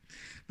purpose.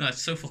 No,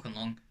 it's so fucking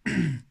long.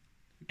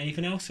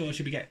 Anything else, or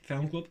should we get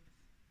Film Club?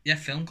 Yeah,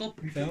 Film Club.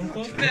 Film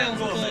Club. Film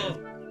Club.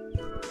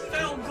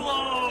 Film Club. Film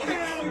Club.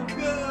 Film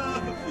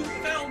Club.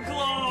 Film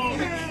Club.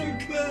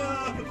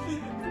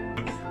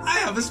 I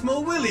have a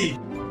small willy.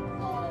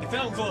 The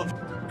Film Club.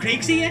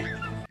 Craig's here.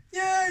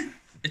 Yay!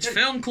 It's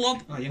Film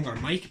Club. Oh, you haven't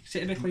got a mic.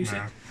 Sit a bit closer.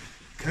 Nah.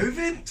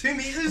 COVID, 2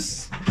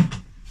 meters.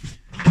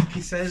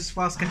 He says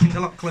whilst getting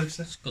a lot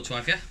closer. It's good to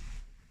have you.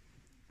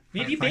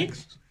 Where have you been?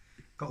 Thanks.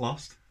 Got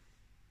lost.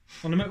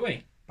 On the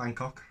motorway.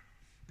 Bangkok.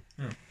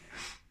 Oh.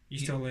 You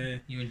still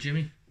You and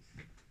Jimmy.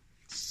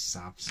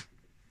 Sabs.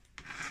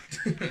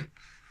 What do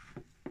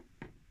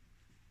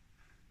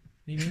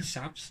you mean,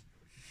 Sabs?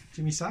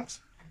 Jimmy Sabs?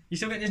 You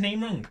still getting his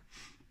name wrong?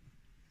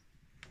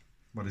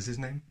 What is his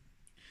name?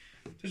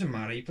 Doesn't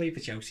matter, he played for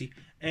Chelsea.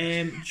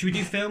 Should we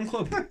do Film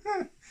Club?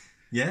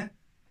 Yeah.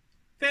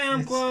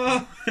 Film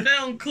Club!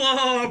 Film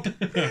Club!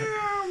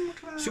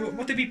 So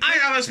what did we I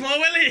have a small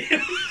willy!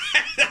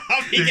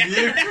 Did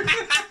you?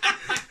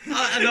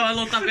 I know, I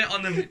love that bit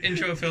on the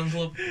intro of Film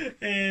Club.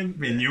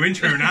 New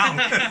intro now.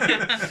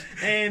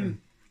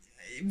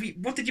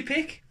 What did you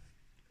pick?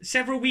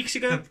 Several weeks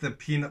ago? The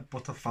peanut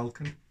butter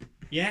falcon.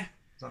 Yeah.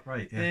 Is that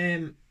right?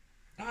 Yeah.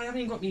 I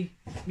haven't even got me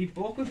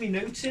book with me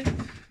notes in.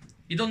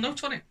 You done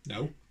notes on it?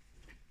 No.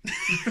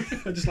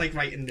 I just like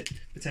writing it,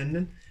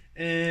 pretending.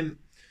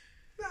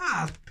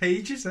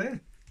 Pages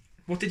there.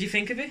 What did you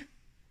think of it?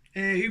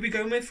 Who we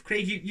going with?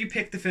 Craig, you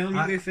picked the film,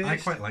 you go first. I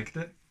quite liked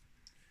it.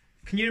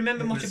 Can you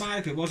remember much about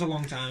it? It was a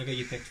long time ago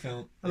you picked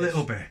film. A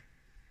little bit.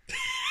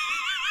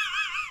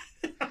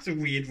 That's a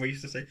weird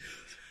voice to say.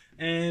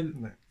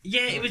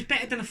 Yeah, it was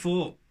better than I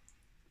thought.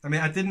 I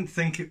mean, I didn't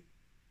think it...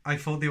 I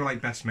thought they were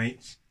like best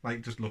mates.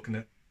 Like, just looking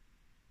at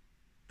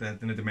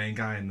the main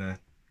guy and the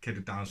kid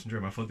with Down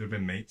syndrome, I thought they would have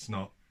been mates,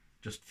 not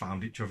just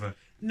found each other.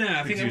 No,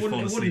 I think it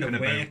wouldn't have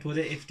worked, would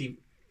it? The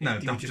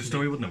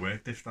story wouldn't have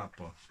worked if that,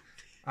 but...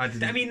 I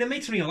mean, they're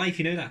mates from your life,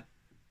 you know that?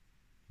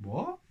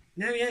 What?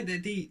 No, yeah,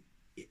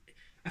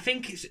 I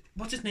think it's...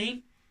 What's his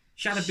name?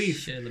 Shia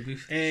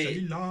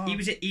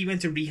LaBeouf. He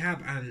went to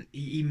rehab and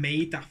he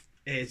made that...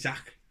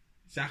 Zach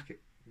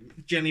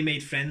generally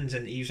made friends,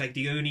 and he was like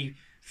the only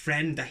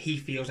friend that he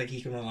feels like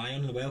he can rely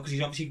on in the world, because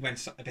he obviously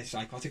went a bit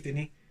psychotic, didn't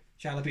he?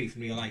 Shia LaBeouf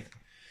in real life.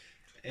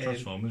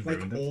 Transformers like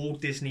ruined it. All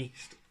Disney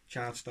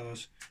child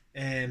stars.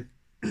 But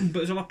it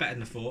was a lot better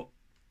than I thought.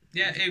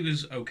 Yeah, it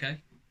was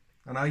okay.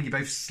 I know you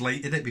both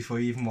slated it before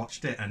you even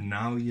watched it, and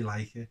now you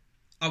like it.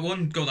 I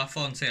wouldn't go that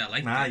far and say I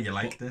liked it. You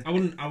liked it. I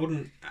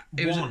wouldn't.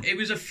 It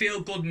was a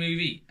feel-good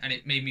movie, and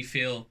it made me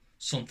feel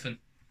something.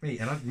 Wait,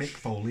 it had Mick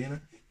Foley in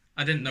it.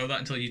 I didn't know that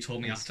until you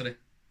told me after it.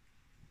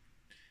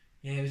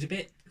 Yeah, it was a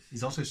bit.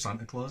 He's also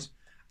Santa Claus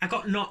I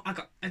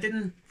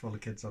didn't. for all the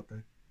kids out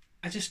there.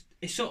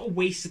 It sort of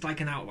wasted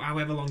like an hour,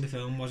 however long the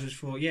film was. Just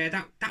for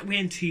that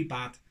weren't too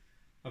bad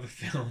of a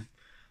film.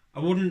 I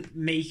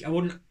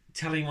wouldn't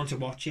tell anyone to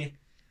watch it.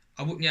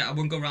 I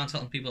wouldn't go around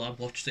telling people I've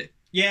watched it.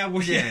 Yeah,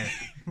 Yeah,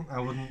 I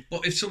wouldn't.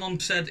 But if someone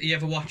said, "You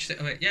ever watched it?"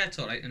 I'm like, "Yeah, it's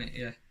alright, isn't it?"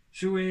 Yeah.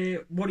 So,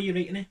 what are you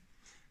rating it?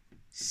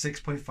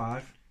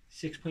 6.5.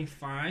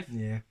 6.5.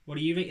 Yeah. What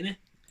are you rating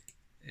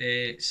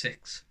it?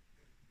 6.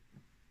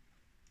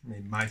 I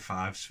mean, my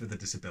 5's for the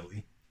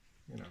disability.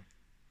 You know.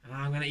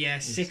 I'm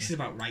gonna 6 is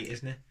about right,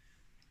 isn't it?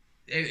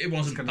 It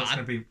wasn't It's bad.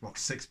 going to be,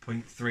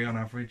 6.3 on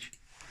average?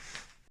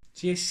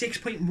 So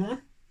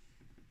 6.1.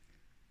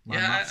 My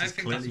Yeah, maths I is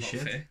think that's clearly about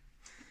shit. fair.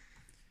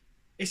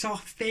 It's our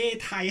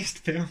third highest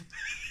film.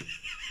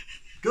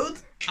 Good.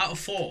 Out of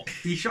 4.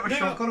 He shot a No,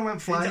 shotgun and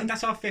went flying.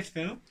 That's our 5th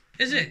film.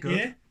 Is it? Good.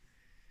 Yeah.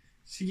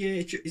 So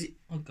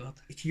Oh god.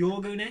 it's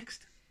your go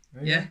next.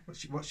 Oh, Yeah.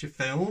 What's your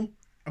film?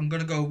 I'm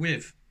gonna go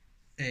with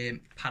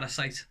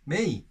Parasite.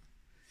 Me.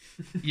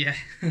 Yeah.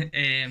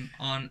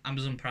 On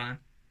Amazon Prime.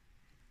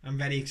 I'm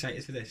very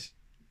excited for this.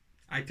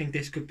 I think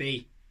this could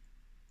be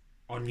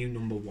our new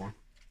number 1.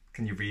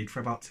 Can you read for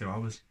about 2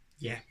 hours?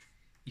 Yeah.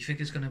 You think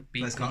it's gonna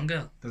beat Let's Gone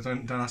Girl?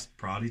 Don't ask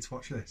Brady to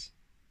watch this.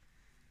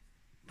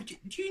 But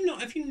do you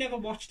not? Have you never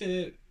watched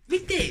a? We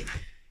did.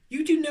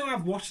 You do know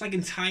I've watched like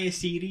entire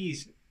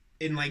series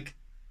in like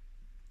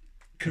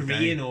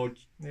Korean or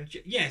Yeah.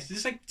 yes.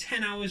 There's like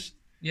 10 hours.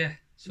 Yeah.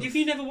 So Have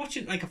you never watched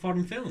it like a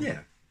foreign film?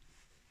 Yeah.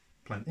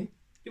 Plenty.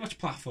 You watch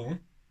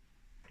Platform.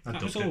 I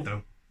That dubbed was it all.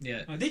 though.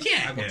 yeah. Oh, did you?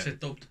 I watched Yeah. it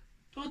dubbed.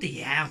 Bloody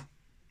hell.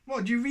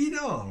 What, do you read it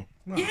all?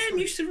 Well, Yeah, I'm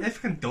used to. If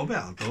I can dub it,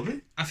 I'll dub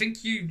it. I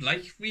think you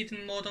like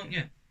reading more, don't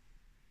you?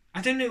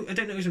 I don't know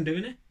as I'm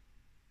doing it.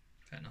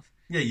 Fair enough.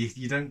 Yeah,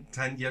 you don't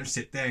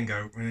sit there and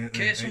go.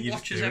 Kirsten you just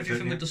watches do it, everything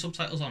don't with you? the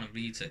subtitles on and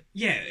reads it.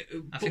 Yeah.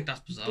 I think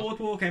that's bizarre.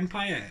 Boardwalk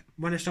Empire.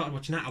 When I started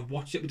watching that, I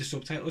watched it with the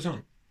subtitles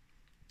on,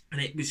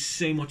 and it was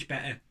so much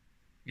better.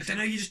 I don't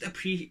know. You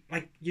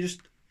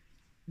just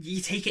you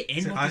take it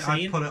in. See, what they're I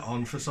saying. put it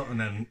on for something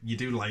and you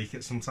do like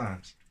it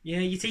sometimes. Yeah,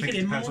 you I take think it it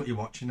in depends more. what you're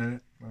watching in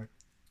it. Like,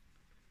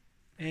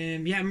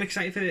 Yeah, I'm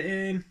excited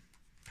for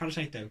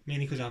Parasite though,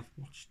 mainly because I've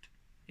watched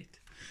it.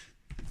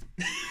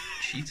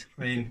 Cheat.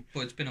 I mean,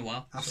 But it's been a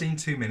while. I've so seen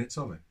 2 minutes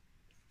of it.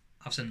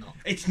 I've seen that.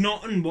 It's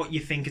not on what you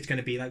think it's going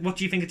to be like. What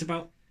do you think it's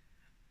about?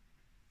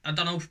 I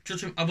don't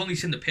know. I've only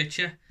seen the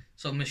picture,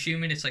 so I'm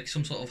assuming it's like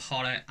some sort of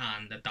horror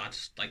and the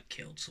dad's like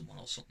killed someone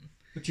or something.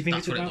 What do you think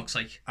That's it's what about? it looks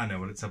like. I know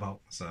what it's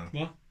about. So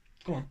What?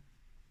 Go on.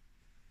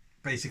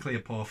 basically, a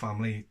poor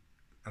family,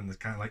 and they're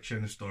kind of like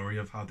showing a story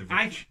of how the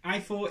rich. I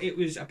thought it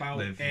was about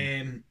Live.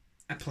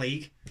 a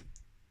plague.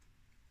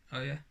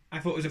 Oh yeah. I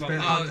thought it was about bit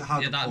Oh how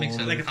yeah, the that makes poor-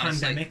 sense. like a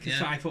Parasite, pandemic. Yeah.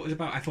 So I thought it was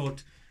about. I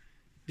thought.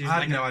 there was I had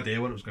like no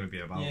idea what it was going to be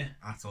about Yeah.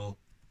 at all.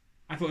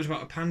 I thought it was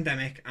about a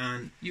pandemic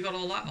and You got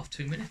all that off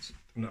 2 minutes.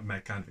 I'm not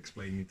Meg kind of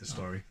explaining the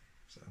story.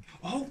 So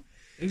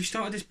we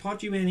started this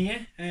pod. You in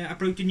here? I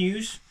broke the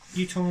news.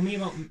 You told me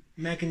about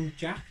Meg and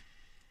Jack.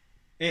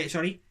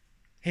 Sorry,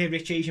 her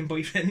rich Asian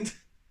boyfriend.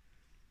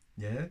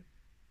 yeah,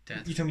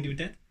 Dead. You told me they were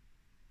dead.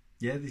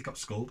 yeah, they got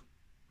skulled,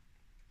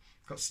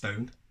 got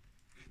stoned.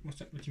 What's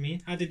that? What do you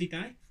mean? How did he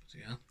die?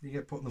 Yeah. You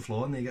get put on the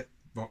floor and you get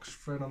rocks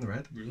thrown on the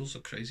head. Rules are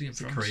crazy in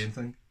It's a France. Korean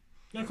thing.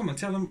 No, come on.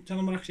 Tell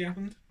them what actually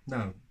happened.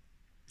 No,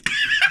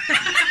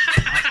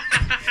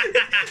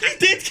 You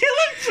did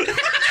kill him.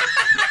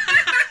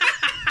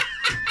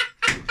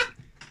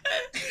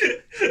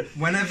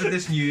 whenever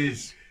this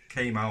news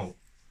came out,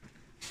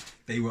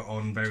 they were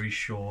on very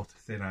short,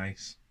 thin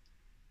ice.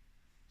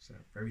 So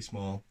very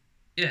small.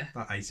 Yeah.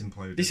 That ice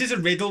imploded. This is a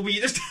riddle. We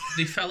just.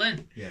 They fell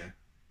in. yeah.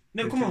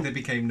 No, They- come on. They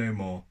became no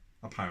more,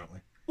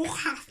 apparently. What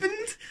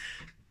happened?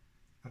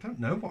 I don't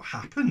know what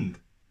happened.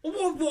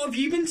 What have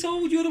you been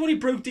told? You're the one who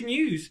broke the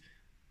news.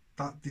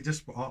 That they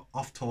just were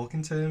off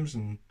talking terms,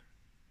 and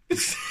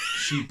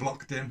she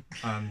blocked him,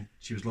 and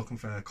she was looking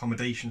for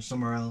accommodation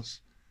somewhere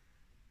else.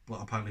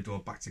 But apparently they're all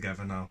back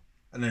together now.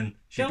 And then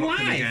she They're blocked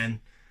him alive? again.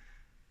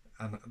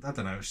 And I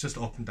don't know, it's just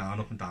up and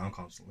down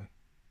constantly.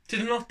 So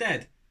they're not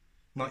dead.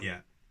 Not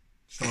yet.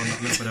 Still on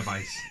that little bit of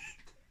ice.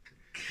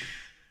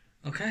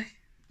 Okay.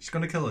 She's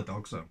gonna kill her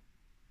dogs though.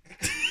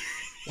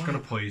 She's gonna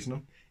poison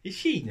them. Is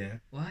she? Yeah,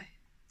 Why?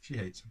 she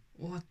hates them.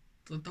 What?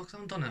 The dogs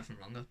haven't done anything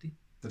wrong, have they?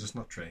 They're just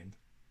not trained.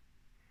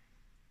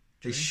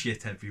 They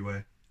shit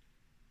everywhere.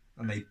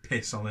 And they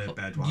piss on her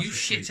bed while You she's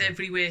shit sleeping.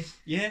 everywhere.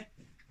 Yeah.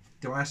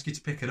 Do I ask you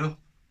to pick it up?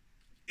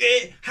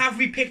 Have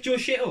we picked your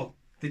shit up?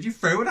 Did you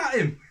throw it at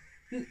him?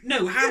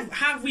 No.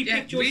 Have we Yeah,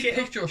 picked your we shit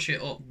picked up? your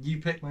shit up. You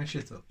picked my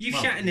shit up. You've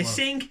Well, shat in the well,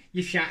 sink.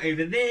 You've shat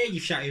over there.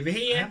 You've shat over I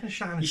here. haven't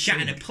shat in a You shat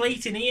in a sink.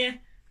 plate in here.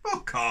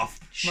 Fuck off.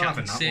 Not Shat having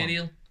in that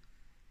cereal. one.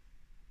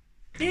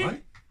 Yeah.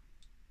 Right?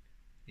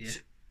 Yeah.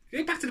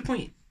 Go back to the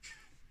point.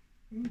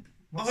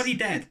 Are they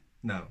dead?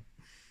 No,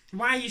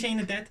 Why are you saying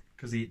they're dead?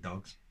 because they eat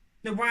dogs.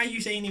 No, why are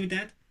you saying they were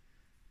dead?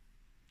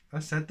 I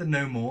said they're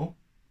no more.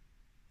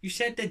 You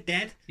said they're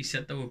dead. He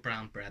said they were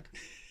brown bread.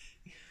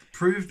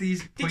 Prove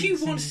these Did points.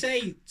 you once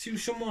say to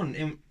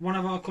someone, one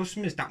of our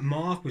customers, that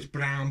Mark was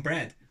brown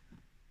bread?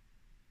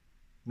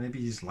 Maybe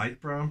he's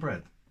light brown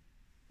bread.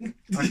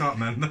 I can't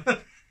remember.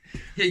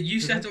 Yeah, you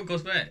said to a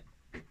customer,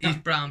 he's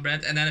brown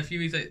bread, and then a few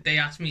weeks later, they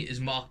asked me, is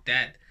Mark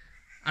dead?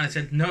 And I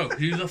said, no.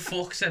 Who the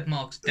fuck said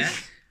Mark's dead?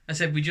 I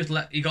said,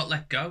 he got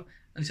let go.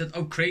 And he said,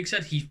 oh, Craig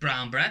said he's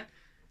brown bread.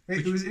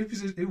 Wait, who was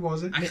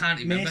it? I can't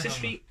remember. Mercer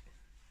Street.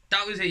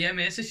 That was it, yeah,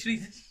 Mercer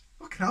Street.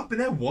 Fucking hell, I've been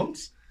there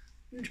once.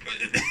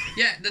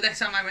 Yeah, the next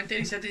time I went there,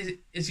 he said,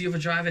 is the other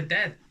driver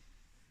dead?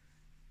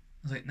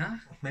 I was like, nah.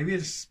 Maybe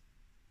it's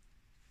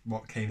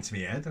what came to my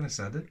head and I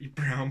said it. You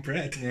brown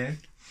bread. Yeah.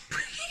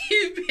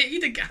 You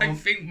made a guy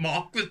think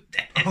Mark was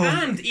dead.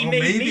 And he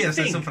made maybe me I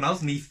said think- something else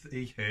and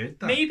he heard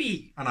that.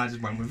 Maybe And I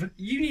just went with it.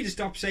 you need to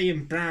stop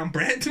saying brown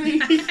bread to me.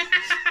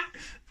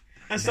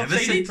 And stop Never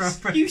saying said brown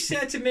bread. You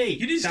said to me.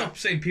 You need to that- stop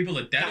saying people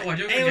are dead, that or I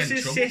don't get in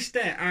Elsa's trouble. sister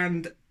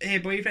and her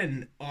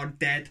boyfriend are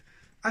dead.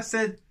 I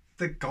said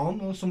they're gone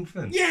or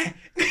something. Yeah.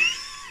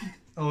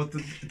 Or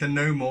they're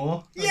no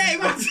more. Yeah, it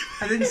was.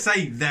 I didn't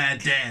say they're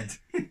dead.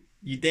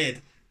 You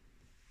did.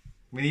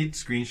 We need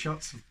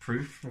screenshots of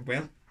proof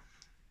Well.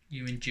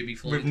 You and Jimmy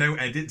with Floyd. no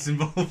edits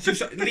involved.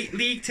 So,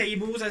 league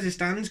tables as it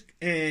stands,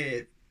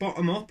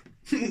 bottom up.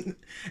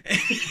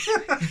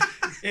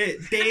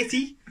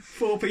 Dirty,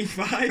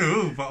 4.5.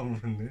 Oh, bottom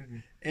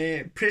one.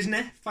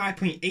 Prisoner,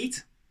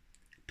 5.8.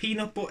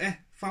 Peanut Butter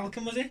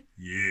Falcon, was it?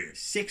 Yeah.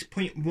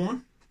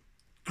 6.1.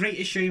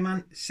 Greatest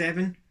Showman,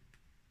 7.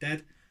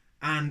 Dead.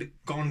 And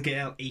Gone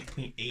Girl,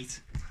 8.8.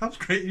 How's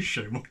Greatest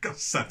Showman got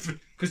 7?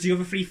 Because the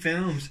other 3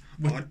 films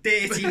are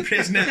Dirty,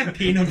 Prisoner, and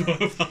Peanut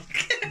Butter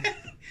Falcon.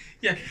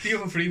 Yeah, the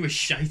other 3 were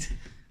shite.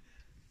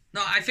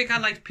 No, I think I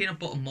liked Peanut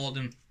Butter more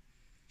than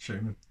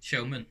Showman.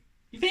 Showman.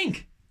 You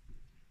think?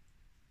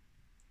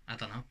 I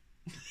don't know.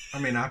 I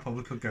mean, I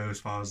probably could go as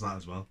far as that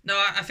as well.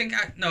 No, I think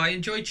I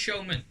enjoyed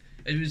Showman.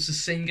 It was the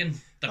singing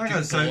that Hang on,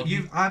 just so bored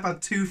me. I've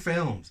had 2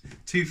 films.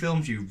 2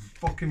 films you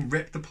fucking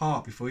ripped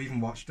apart before you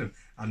even watched them.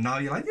 And now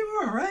you're like, they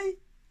were alright.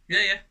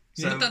 Yeah.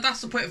 So- But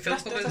that's the point of film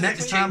That's- club. that's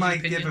Next the time I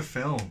Change your give a opinion.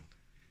 film,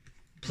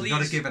 Please. you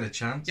got to give it a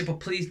chance. Yeah, but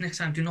please next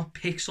time do not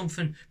pick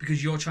something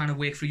because you're trying to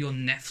work through your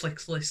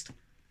Netflix list.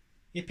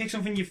 You pick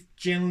something you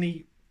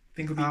generally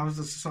think would be... That was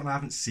just something I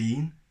haven't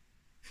seen.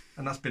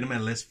 And that's been on my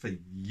list for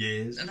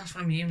years. And that's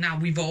what I mean. Now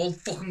we've all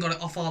fucking got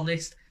it off our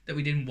list that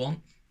we didn't want.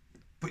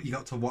 But you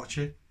got to watch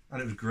it.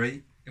 And it was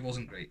great. It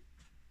wasn't great.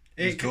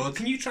 It's good.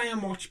 Can you try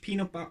and watch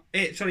Peanut Butter...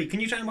 can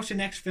you try and watch the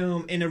next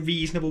film in a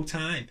reasonable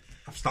time?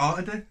 I've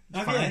started it. It's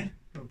Have fine.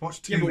 I've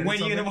watched 2 Yeah, but minutes when are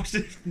you of going to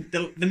it.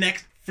 watch the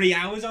next 3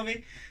 hours of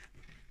it?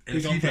 In a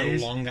We've few gone for a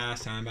days. long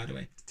ass time, by the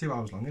way. It's 2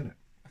 hours long, isn't it?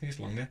 I think it's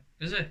longer.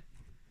 Is it?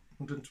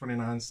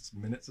 129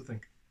 minutes, I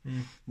think.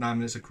 9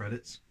 minutes of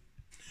credits.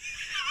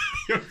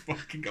 You're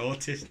fucking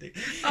autistic.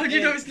 How do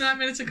you know it's 9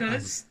 minutes of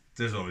credits?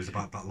 There's always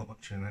about that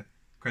much in it.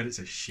 Credits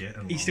are shit.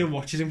 And He long. still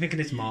watches them thinking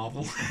it's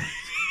Marvel.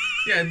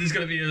 Yeah, there's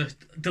going to be a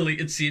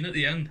deleted scene at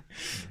the end.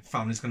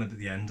 Family's gonna be at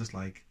the end, just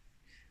like,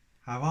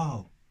 how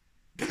are?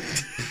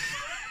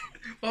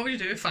 What would you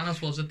do if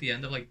Thanos was at the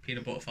end of like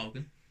Peanut Butter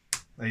Falcon?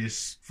 They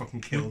just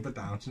fucking killed the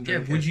Down Yeah, syndrome.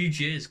 would kid. you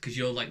jizz because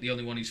you're like the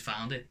only one who's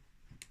found it?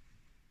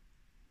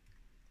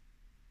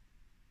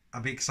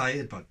 I'd be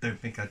excited, but I don't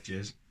think I'd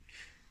jizz.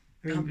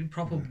 That'd be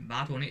proper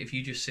mad, wouldn't it? If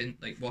you just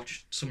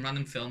watch some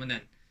random film and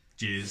then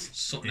Jizz.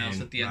 something else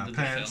in at the end my of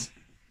the pants.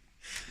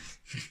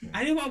 film.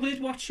 I know what I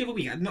did watch the other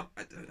week.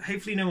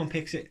 Hopefully no one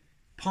picks it.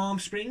 Palm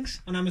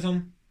Springs on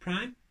Amazon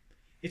Prime.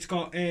 It's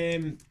got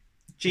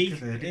Jake I've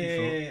heard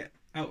it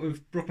out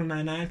of Brooklyn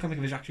Nine-Nine. Can't think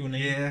of his actual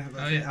name. Yeah,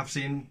 Oh, yeah. I've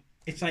seen.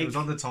 It's It like was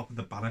on the top of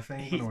the banner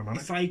thing when I went on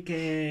it's it.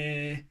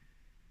 like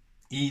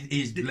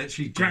He's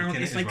literally ground.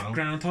 joking It's it like as well.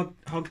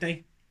 Groundhog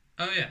Day.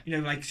 Oh yeah. You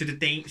know, like so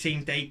the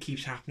same day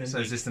keeps happening. So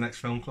is this the next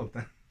film club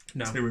then?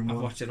 no, 2 in I've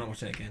 1? watched it. Not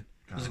watching it again.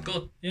 Was it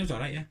good? Yeah, it was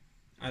alright. Yeah,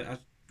 I'm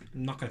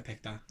not gonna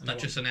pick that. I know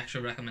That's just an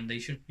extra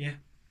recommendation. Yeah.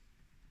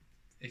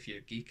 If you're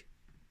a geek.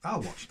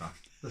 I'll watch that.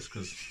 Just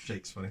because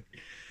Jake's funny.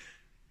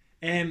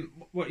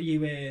 What are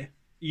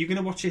you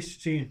gonna watch this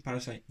soon,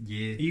 Parasite?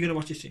 Yeah. Are you gonna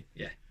watch this soon?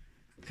 Yeah.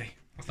 Okay.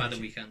 I'll By finish the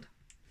it. weekend.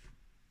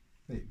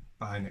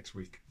 By next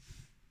week.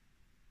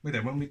 Wait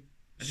then, when we.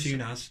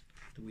 Soon as.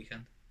 The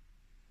weekend.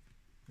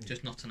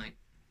 Just not tonight.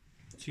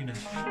 Soon as.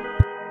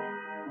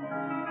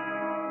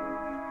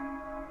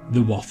 The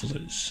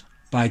Wafflers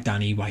by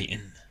Danny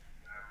Whiting.